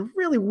a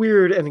really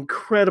weird and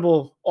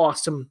incredible,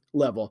 awesome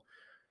level.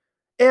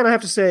 And I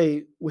have to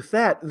say, with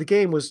that, the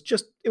game was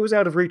it was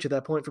out of reach at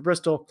that point for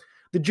Bristol.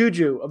 The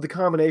juju of the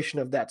combination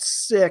of that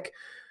sick,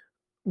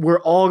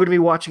 we're all going to be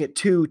watching it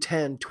 2,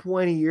 10,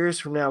 20 years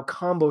from now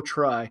combo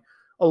try,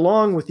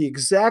 along with the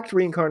exact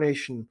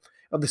reincarnation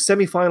of the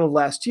semifinal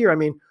last year. I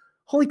mean,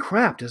 holy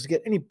crap, does it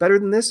get any better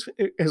than this,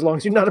 as long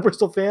as you're not a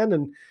Bristol fan?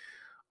 And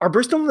are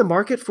Bristol in the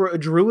market for a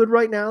druid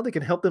right now that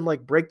can help them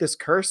like break this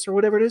curse or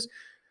whatever it is?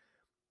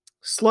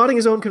 Slotting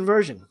his own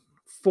conversion.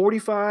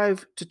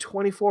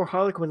 45-24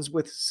 Harlequins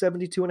with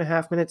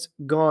 72.5 minutes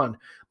gone.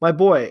 My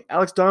boy,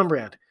 Alex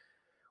Donbrand,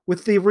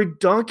 with the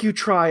redonku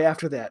try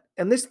after that.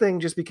 And this thing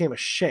just became a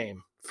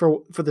shame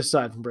for the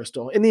side from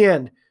Bristol. In the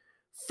end,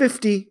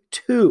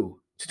 52-24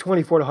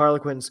 to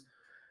Harlequins.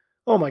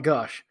 Oh my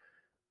gosh.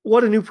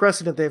 What a new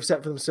precedent they've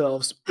set for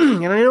themselves.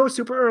 And I know it's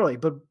super early,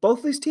 but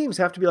both these teams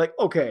have to be like,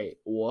 okay,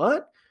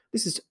 what?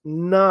 This is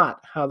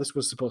not how this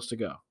was supposed to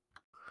go.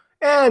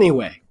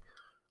 Anyway,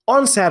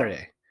 on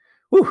Saturday,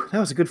 that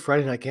was a good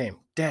Friday night game.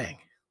 Dang,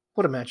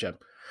 what a matchup.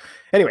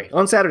 Anyway,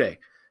 on Saturday,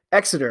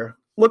 Exeter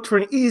looked for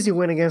an easy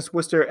win against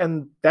Worcester,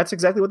 and that's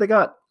exactly what they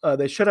got.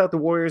 They shut out the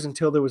Warriors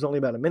until there was only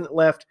about a minute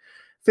left,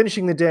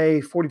 finishing the day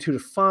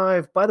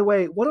 42-5. By the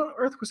way, what on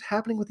earth was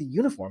happening with the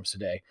uniforms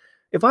today?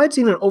 If I had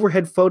seen an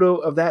overhead photo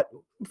of that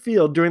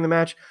field during the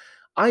match,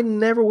 I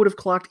never would have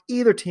clocked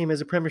either team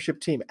as a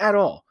Premiership team at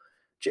all.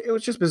 It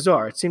was just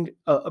bizarre. It seemed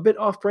a bit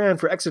off-brand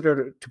for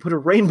Exeter to put a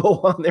rainbow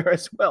on there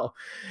as well.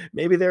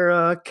 Maybe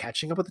they're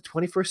catching up with the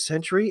 21st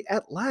century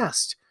at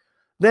last.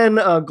 Then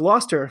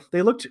Gloucester,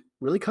 they looked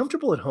really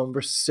comfortable at home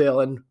versus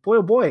Sale, and boy,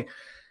 oh boy,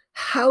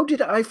 how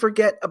did I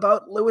forget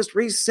about Lewis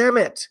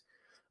Rees-Zammit?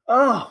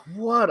 Oh,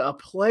 what a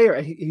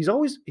player. He's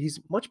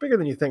much bigger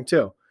than you think,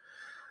 too.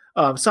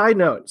 Side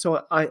note,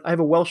 so I have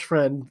a Welsh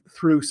friend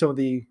through some of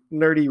the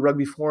nerdy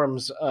rugby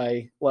forums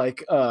I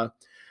like.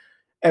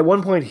 At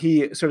one point,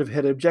 he sort of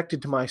had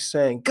objected to my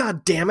saying,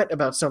 God damn it,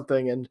 about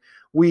something, and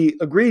we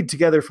agreed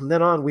together from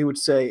then on, we'd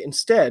say,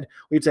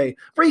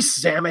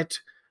 Rees-Zammit,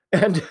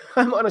 and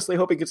I'm honestly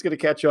hoping it's going to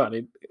catch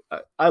on.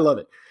 I love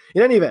it.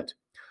 In any event,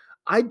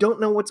 I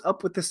don't know what's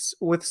up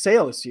with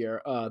Sale this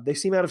year. They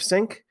seem out of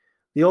sync.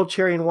 The old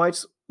Cherry and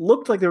Whites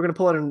looked like they were going to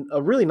pull out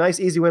a really nice,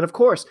 easy win. Of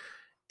course,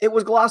 it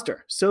was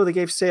Gloucester, so they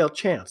gave Sale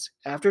chance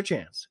after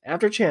chance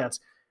after chance,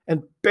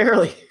 and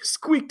barely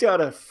squeaked out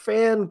a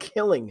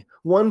fan-killing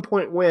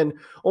 1-point win,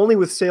 only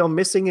with Sale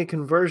missing a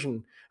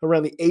conversion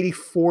around the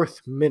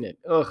 84th minute.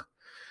 Ugh,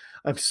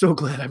 I'm so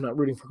glad I'm not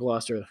rooting for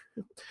Gloucester.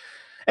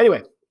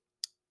 Anyway,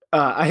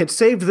 I had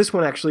saved this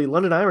one, actually.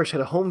 London Irish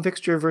had a home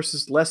fixture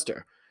versus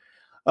Leicester.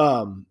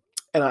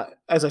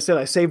 As I said,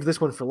 I saved this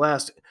one for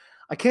last.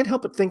 I can't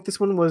help but think this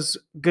one was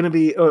going to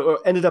be, or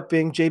ended up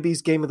being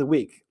JB's game of the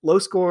week. Low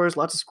scores,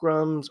 lots of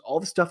scrums,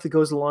 all the stuff that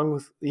goes along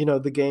with,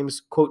 the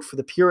game's, quote, for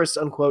the purists,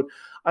 unquote.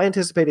 I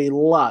anticipate a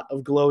lot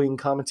of glowing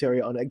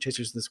commentary on Egg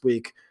Chasers this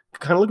week.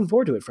 Kind of looking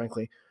forward to it,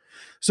 frankly.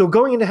 So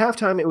going into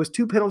halftime, it was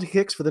 2 penalty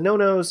kicks for the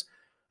no-nos.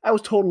 I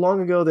was told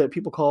long ago that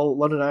people call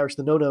London Irish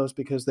the no-nos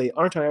because they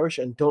aren't Irish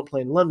and don't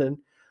play in London,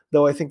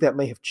 though I think that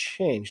may have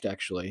changed,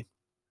 actually.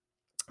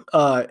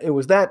 It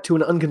was that to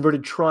an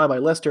unconverted try by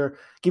Leicester,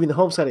 giving the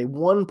home side a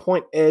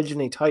 1-point edge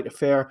in a tight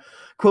affair.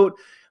 Quote,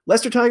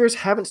 Leicester Tigers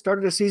haven't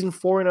started a season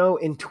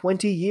 4-0 in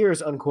 20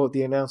 years, unquote,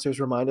 the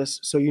announcers remind us,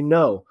 so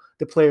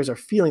the players are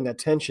feeling that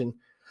tension.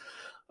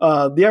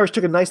 The Irish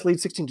took a nice lead,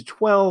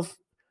 16-12.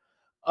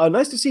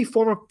 Nice to see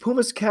former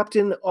Pumas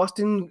captain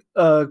Austin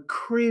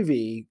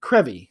Crevy,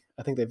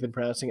 I think they've been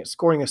pronouncing it,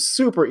 scoring a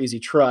super easy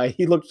try.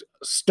 He looked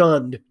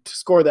stunned to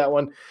score that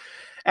one.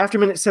 After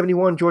minute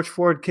 71, George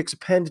Ford kicks a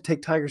pen to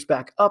take Tigers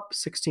back up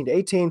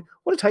 16-18.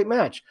 What a tight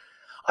match.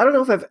 I don't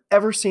know if I've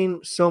ever seen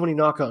so many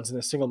knock-ons in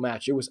a single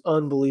match. It was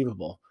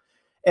unbelievable.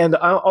 And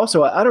I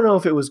don't know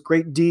if it was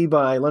great D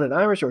by London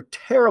Irish or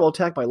terrible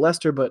attack by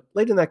Leicester, but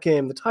late in that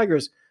game, the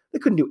Tigers, they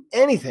couldn't do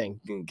anything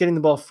getting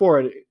the ball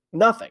forward.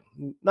 Nothing.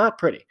 Not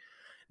pretty.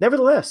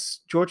 Nevertheless,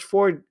 George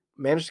Ford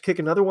managed to kick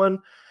another one.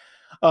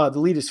 The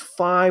lead is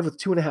 5 with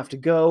 2.5 to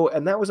go,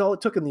 and that was all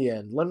it took in the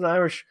end. London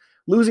Irish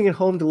losing at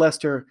home to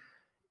Leicester.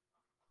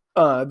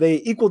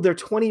 They equaled their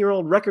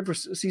 20-year-old record for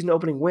season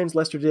opening wins.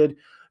 Leicester did.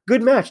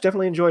 Good match.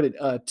 Definitely enjoyed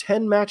it.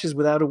 10 matches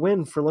without a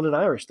win for London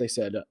Irish, they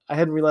said. I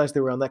hadn't realized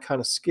they were on that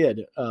kind of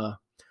skid. But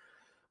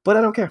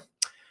I don't care.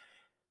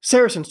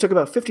 Saracens took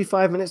about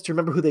 55 minutes to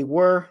remember who they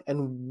were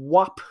and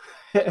whop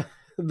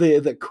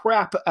the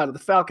crap out of the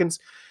Falcons.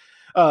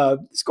 The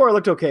score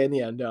looked okay in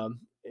the end.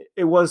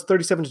 It was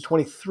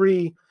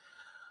 37-23.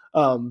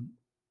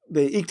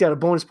 They eked out a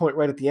bonus point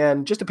right at the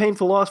end. Just a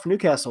painful loss for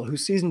Newcastle,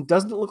 whose season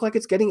doesn't look like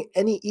it's getting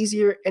any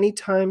easier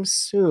anytime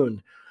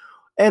soon.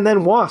 And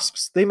then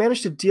Wasps, they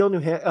managed to deal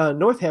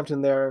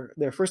Northampton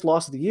their first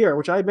loss of the year,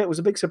 which I admit was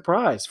a big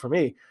surprise for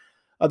me.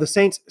 The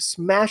Saints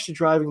smashed a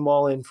driving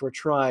ball in for a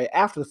try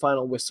after the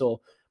final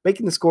whistle,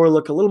 making the score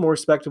look a little more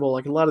respectable,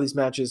 like in a lot of these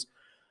matches,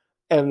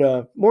 and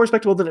more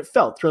respectable than it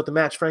felt throughout the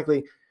match,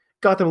 frankly.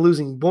 Got them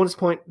losing bonus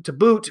point to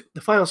boot.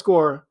 The final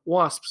score,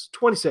 Wasps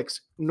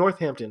 26,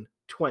 Northampton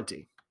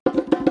 20.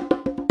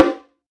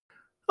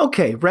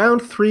 Okay,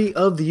 round 3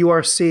 of the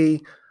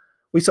URC.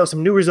 We saw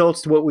some new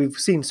results to what we've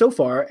seen so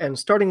far, and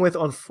starting with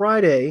on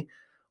Friday,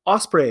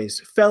 Ospreys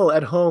fell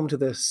at home to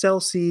the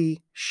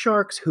Chelsea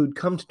Sharks, who'd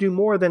come to do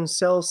more than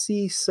sell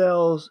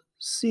seashell.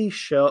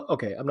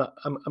 Okay, I'm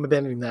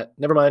abandoning that.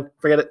 Never mind,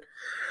 forget it.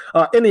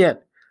 In the end,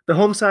 the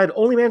home side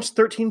only managed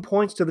 13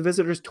 points to the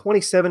visitors'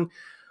 27,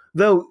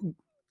 though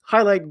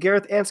highlight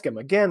Gareth Anscombe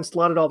again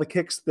slotted all the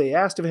kicks they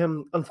asked of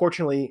him.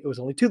 Unfortunately, it was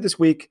only 2 this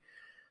week.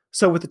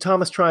 So with the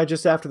Thomas try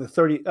just after the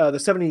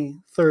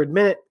 73rd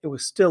minute, it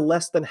was still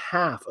less than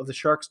half of the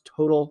Sharks'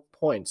 total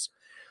points.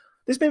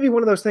 This may be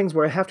one of those things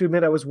where I have to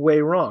admit I was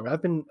way wrong.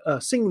 I've been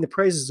singing the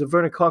praises of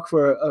Vernon Koch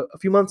for a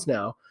few months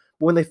now,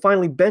 but when they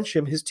finally bench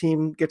him, his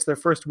team gets their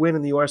first win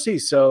in the URC.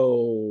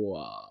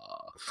 So,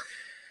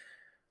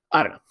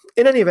 I don't know.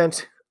 In any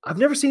event, I've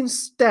never seen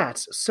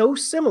stats so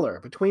similar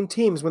between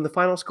teams when the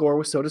final score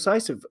was so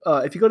decisive.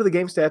 If you go to the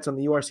game stats on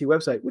the URC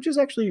website, which is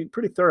actually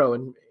pretty thorough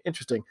and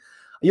interesting,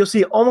 you'll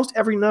see almost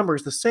every number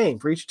is the same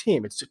for each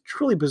team. It's a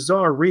truly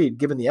bizarre read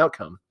given the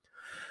outcome.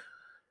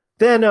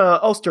 Then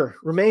Ulster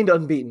remained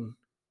unbeaten,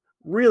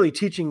 really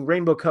teaching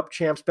Rainbow Cup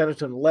champs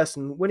Benetton a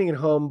lesson, winning at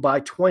home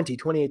by 20,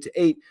 28-8.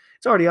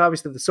 It's already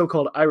obvious that the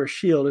so-called Irish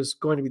Shield is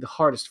going to be the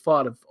hardest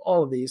fought of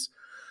all of these.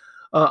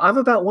 I'm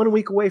about 1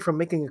 week away from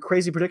making a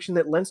crazy prediction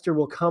that Leinster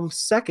will come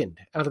second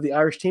out of the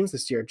Irish teams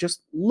this year.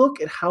 Just look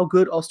at how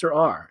good Ulster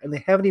are, and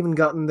they haven't even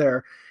gotten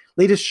their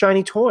latest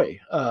shiny toy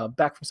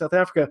back from South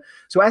Africa.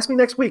 So ask me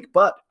next week,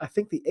 but I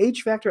think the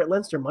age factor at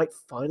Leinster might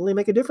finally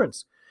make a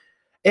difference.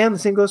 And the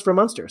same goes for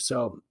Munster,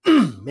 so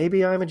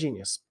maybe I'm a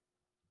genius.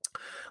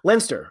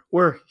 Leinster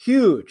were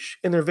huge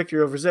in their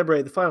victory over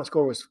Zebre. The final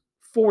score was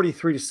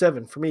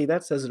 43-7. For me,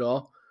 that says it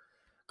all.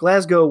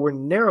 Glasgow were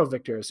narrow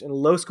victors in a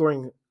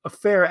low-scoring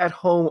affair at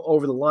home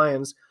over the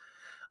Lions.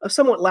 A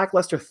somewhat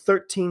lackluster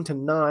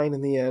 13-9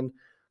 in the end.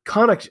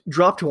 Connacht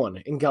dropped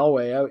one in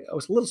Galway. I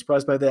was a little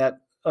surprised by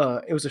that.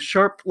 It was a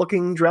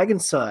sharp-looking Dragon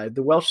side,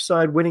 the Welsh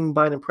side winning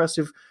by an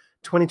impressive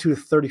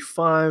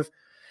 22-35.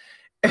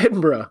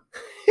 Edinburgh,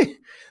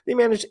 they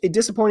managed a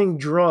disappointing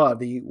draw,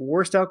 the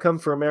worst outcome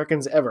for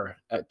Americans ever,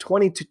 at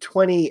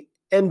 20-20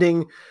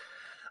 ending.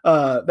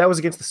 That was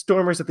against the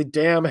Stormers at the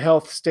Dam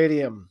Health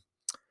Stadium.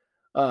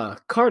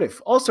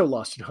 Cardiff also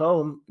lost at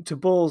home to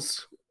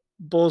Bulls.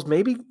 Bulls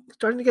maybe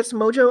starting to get some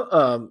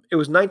mojo. It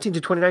was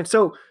 19-29.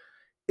 So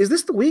is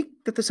this the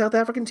week that the South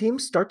African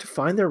teams start to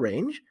find their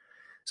range?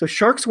 So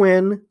Sharks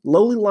win,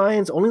 lowly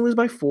Lions only lose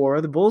by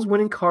 4, the Bulls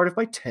win in Cardiff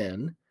by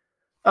 10.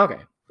 Okay,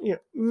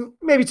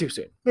 maybe too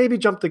soon. Maybe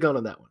jump the gun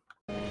on that one.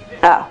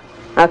 Oh,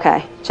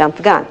 okay, jump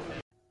the gun.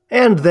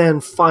 And then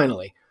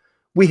finally,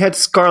 we had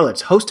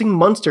Scarlets hosting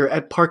Munster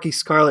at Parky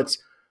Scarlets.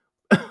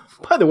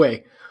 By the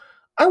way,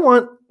 I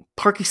want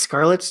Parky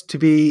Scarlets to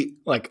be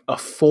like a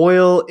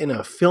foil in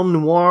a film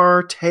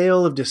noir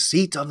tale of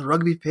deceit on the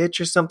rugby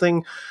pitch or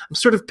something. I'm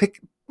sort of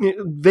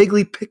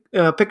vaguely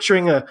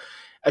picturing a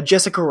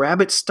Jessica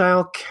Rabbit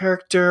style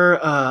character.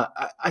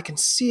 I can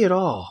see it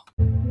all.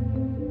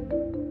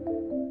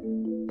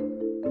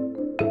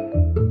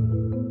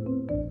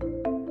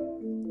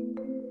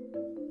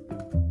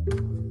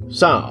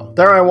 So,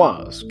 there I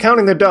was,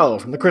 counting the dough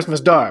from the Christmas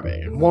Derby,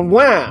 and when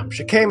wham,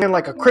 she came in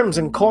like a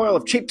crimson coil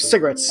of cheap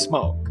cigarette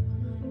smoke.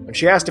 When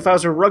she asked if I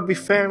was a rugby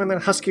fan in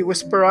that husky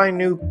whisper, I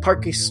knew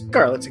Parky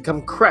Scarlets had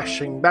come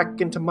crashing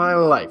back into my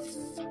life.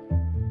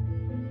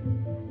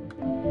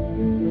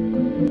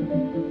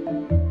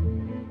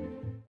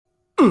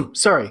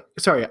 Sorry,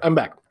 I'm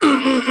back.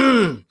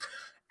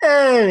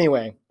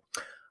 Anyway,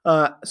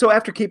 so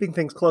after keeping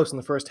things close in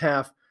the first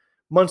half,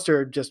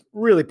 Munster just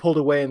really pulled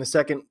away in the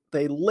second.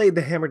 They laid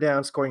the hammer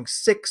down, scoring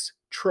 6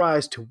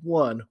 tries to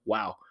 1.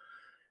 Wow.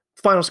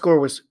 Final score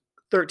was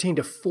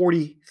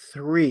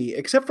 13-43.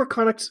 Except for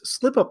Connacht's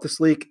slip-up this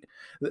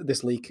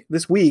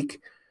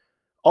week,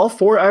 all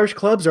 4 Irish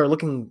clubs are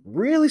looking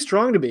really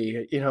strong to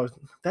be. You know,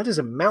 that is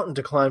a mountain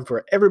to climb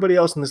for everybody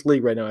else in this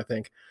league right now, I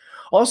think.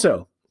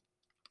 Also,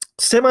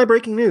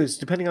 semi-breaking news,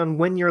 depending on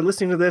when you're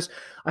listening to this,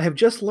 I have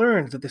just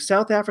learned that the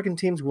South African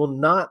teams will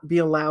not be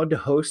allowed to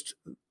host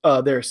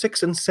their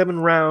 6 and 7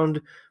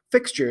 round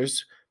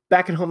fixtures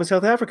back at home in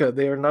South Africa.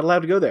 They are not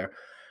allowed to go there.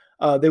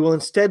 They will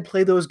instead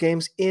play those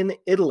games in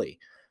Italy.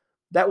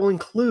 That will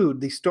include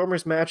the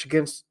Stormers match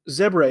against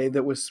Zebre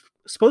that was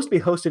supposed to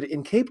be hosted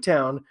in Cape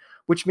Town,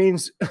 which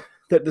means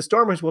that the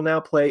Stormers will now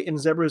play in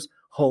Zebra's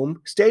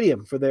home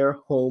stadium for their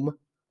home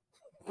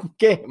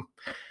game.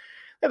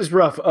 That is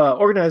rough.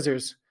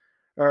 Organizers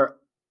are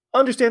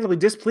understandably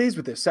displeased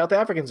with this. South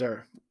Africans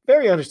are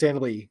very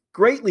understandably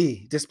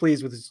greatly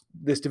displeased with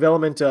this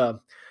development.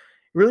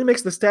 Really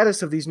makes the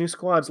status of these new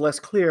squads less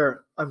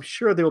clear. I'm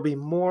sure there will be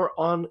more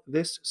on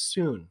this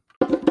soon.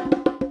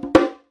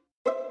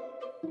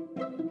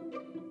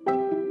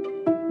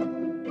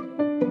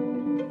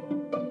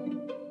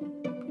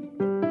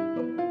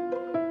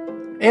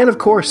 And of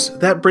course,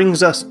 that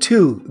brings us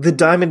to the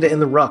Diamond in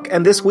the Ruck.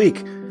 And this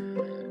week,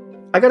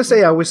 I gotta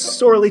say I was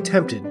sorely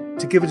tempted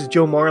to give it to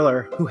Joe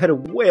Marler, who had a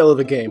whale of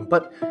a game.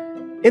 But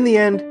in the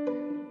end,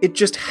 it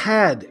just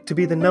had to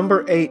be the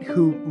number 8,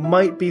 who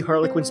might be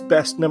Harlequin's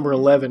best number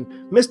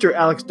 11, Mr.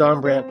 Alex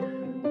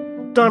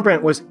Donbrandt.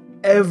 Donbrandt was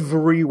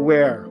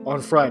everywhere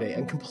on Friday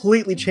and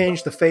completely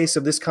changed the face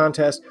of this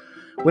contest.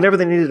 Whenever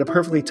they needed a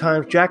perfectly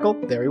timed jackal,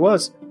 there he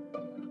was.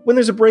 When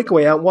there's a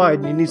breakaway out wide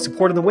and you need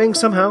support in the wing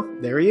somehow,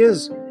 there he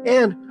is.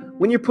 And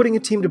when you're putting a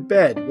team to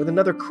bed with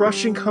another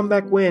crushing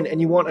comeback win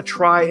and you want a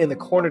try in the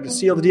corner to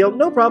seal the deal,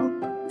 no problem.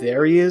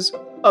 There he is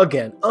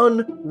again.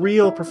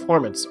 Unreal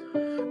performance.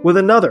 With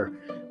another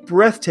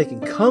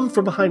breathtaking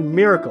come-from-behind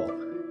miracle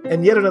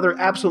and yet another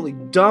absolutely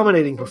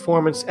dominating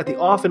performance at the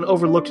often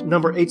overlooked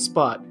number 8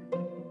 spot.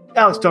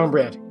 Alex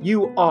Donbrandt,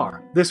 you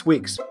are this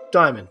week's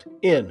Diamond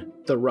in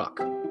the Ruck.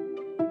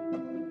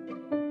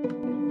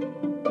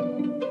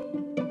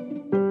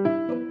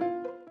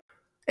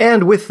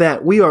 And with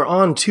that, we are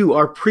on to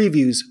our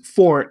previews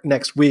for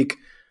next week.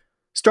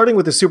 Starting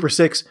with the Super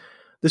 6.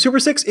 The Super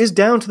 6 is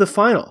down to the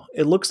final.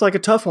 It looks like a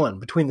tough one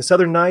between the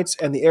Southern Knights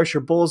and the Ayrshire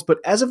Bulls, but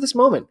as of this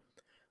moment,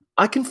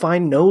 I can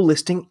find no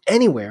listing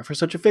anywhere for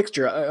such a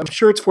fixture. I'm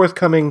sure it's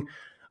forthcoming.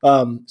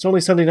 It's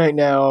only Sunday night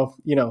now.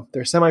 You know,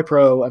 they're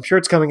semi-pro. I'm sure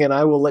it's coming in.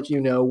 I will let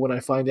you know when I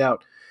find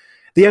out.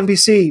 The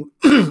NPC,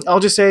 I'll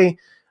just say,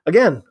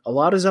 again, a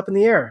lot is up in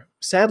the air,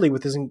 sadly,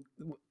 with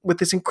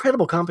this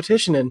incredible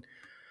competition. And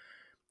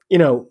you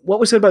know, what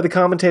was said by the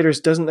commentators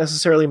doesn't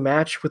necessarily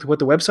match with what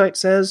the website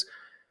says.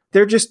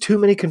 There are just too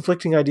many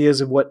conflicting ideas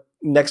of what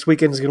next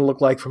weekend is going to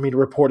look like for me to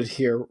report it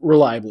here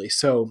reliably.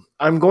 So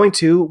I'm going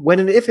to, when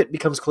and if it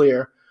becomes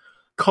clear,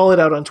 call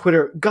it out on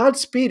Twitter.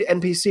 Godspeed,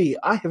 NPC.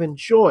 I have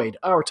enjoyed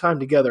our time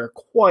together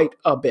quite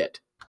a bit.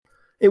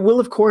 It will,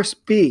 of course,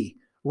 be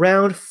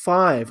round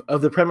 5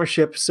 of the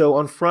Premiership. So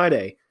on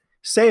Friday,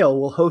 Sale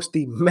will host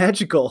the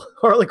magical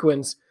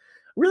Harlequins.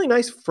 Really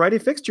nice Friday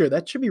fixture.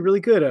 That should be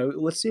really good.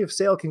 Let's see if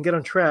Sale can get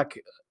on track.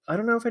 I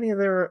don't know if any of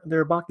their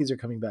Bakis are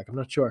coming back. I'm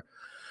not sure.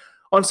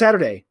 On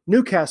Saturday,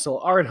 Newcastle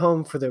are at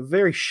home for the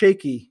very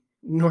shaky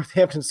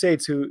Northampton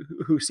Saints,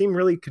 who seem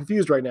really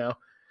confused right now.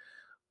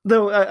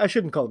 Though I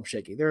shouldn't call them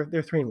shaky. They're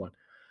 3-1.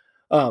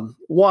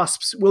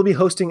 Wasps will be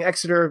hosting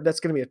Exeter.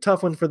 That's going to be a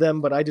tough one for them,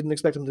 but I didn't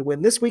expect them to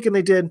win this week, and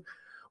they did.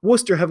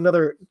 Worcester have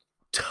another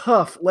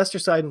tough Leicester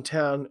side in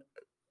town.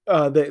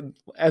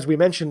 As we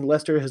mentioned,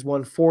 Leicester has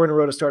won 4 in a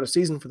row to start a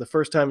season for the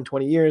first time in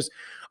 20 years.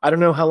 I don't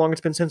know how long it's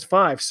been since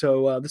 5,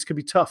 so this could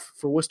be tough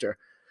for Worcester.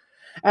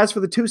 As for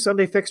the 2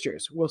 Sunday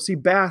fixtures, we'll see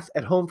Bath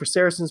at home for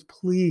Saracens.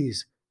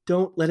 Please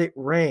don't let it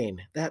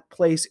rain. That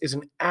place is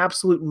an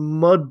absolute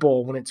mud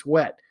bowl when it's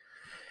wet.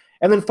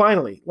 And then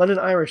finally, London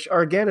Irish are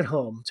again at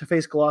home to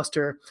face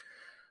Gloucester.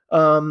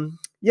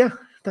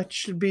 That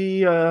should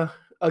be a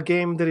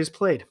game that is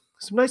played.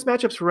 Some nice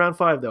matchups for round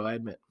 5, though, I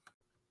admit.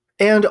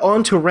 And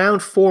on to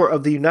round 4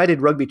 of the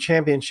United Rugby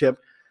Championship.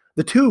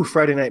 The 2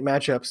 Friday night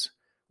matchups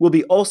will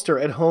be Ulster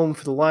at home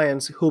for the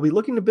Lions, who will be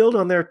looking to build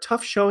on their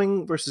tough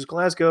showing versus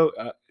Glasgow.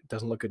 It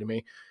doesn't look good to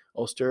me.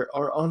 Ulster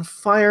are on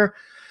fire.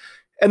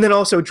 And then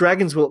also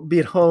Dragons will be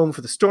at home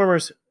for the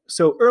Stormers.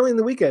 So early in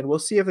the weekend, we'll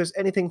see if there's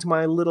anything to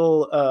my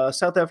little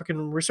South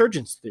African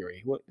resurgence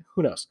theory.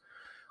 Who knows?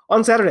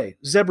 On Saturday,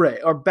 Zebre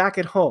are back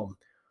at home,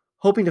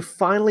 hoping to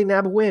finally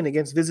nab a win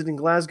against visiting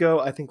Glasgow.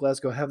 I think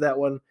Glasgow have that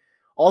one.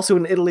 Also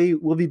in Italy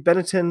will be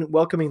Benetton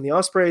welcoming the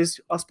Ospreys.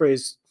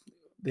 Ospreys,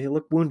 they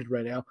look wounded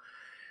right now.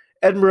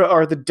 Edinburgh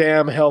are the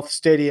Dam Health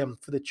Stadium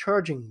for the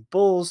Charging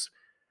Bulls.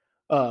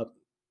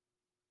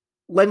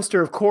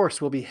 Leinster, of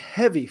course, will be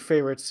heavy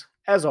favorites,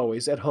 as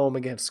always, at home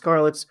against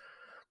Scarlets.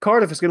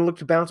 Cardiff is going to look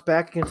to bounce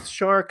back against the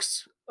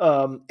Sharks.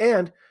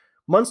 And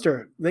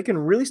Munster, they can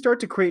really start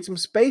to create some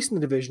space in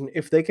the division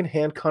if they can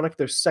hand Connacht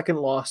their second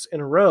loss in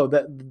a row.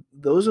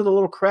 Those are the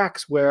little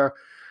cracks where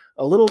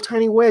a little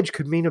tiny wedge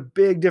could mean a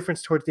big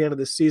difference towards the end of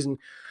this season.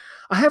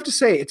 I have to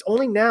say, it's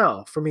only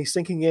now for me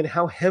sinking in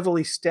how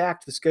heavily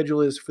stacked the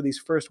schedule is for these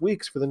first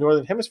weeks for the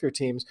Northern Hemisphere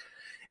teams.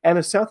 And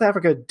if South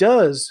Africa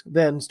does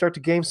then start to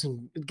gain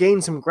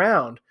some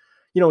ground,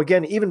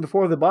 again, even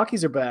before the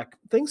Bakkies are back,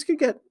 things could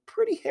get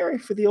pretty hairy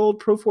for the old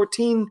Pro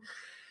 14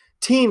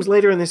 teams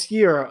later in this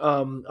year.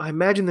 I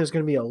imagine there's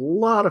going to be a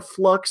lot of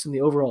flux in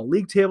the overall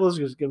league tables.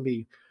 There's going to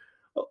be,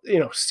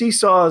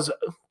 seesaws,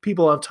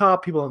 people on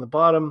top, people on the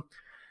bottom.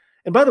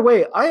 And by the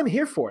way, I am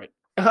here for it.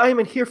 I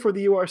am here for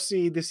the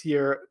URC this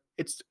year.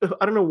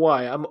 I don't know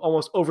why. I'm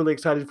almost overly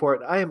excited for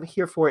it. I am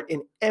here for it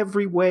in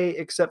every way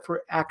except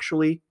for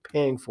actually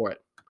paying for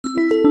it.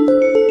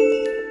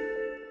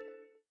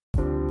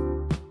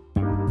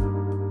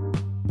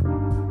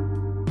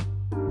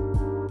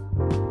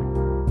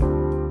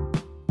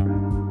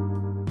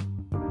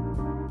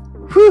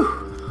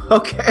 Whew.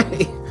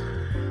 Okay.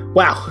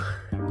 Wow.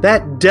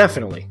 That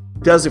definitely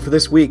does it for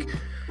this week.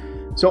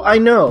 So I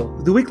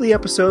know the weekly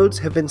episodes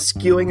have been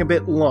skewing a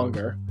bit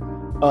longer,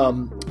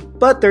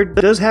 but there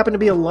does happen to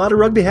be a lot of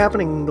rugby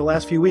happening in the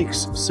last few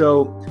weeks.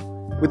 So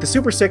with the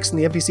Super 6 and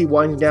the NPC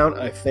winding down,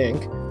 I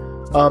think,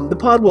 the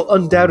pod will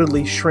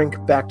undoubtedly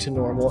shrink back to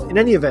normal. In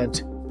any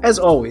event, as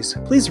always,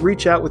 please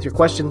reach out with your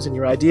questions and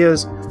your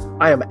ideas.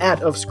 I am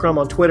 @ofscrum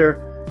on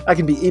Twitter. I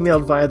can be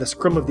emailed via the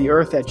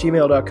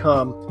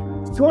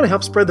scrumoftheearth@gmail.com. If you want to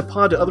help spread the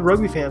pod to other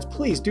rugby fans,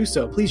 please do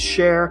so. Please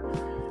share.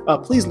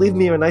 Please leave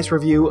me a nice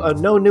review.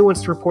 No new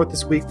ones to report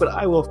this week, but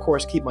I will, of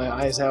course, keep my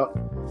eyes out.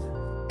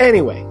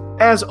 Anyway,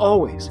 as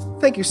always,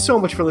 thank you so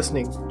much for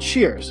listening.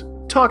 Cheers.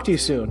 Talk to you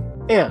soon,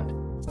 and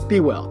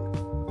be well.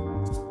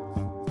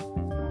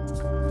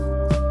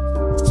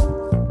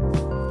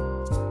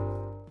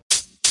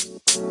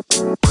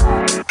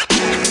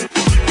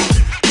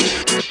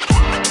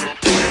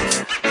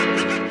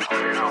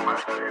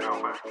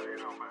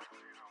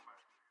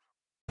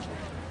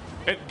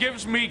 It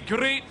gives me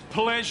great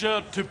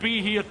pleasure to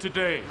be here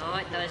today. Oh,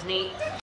 it does, Nate.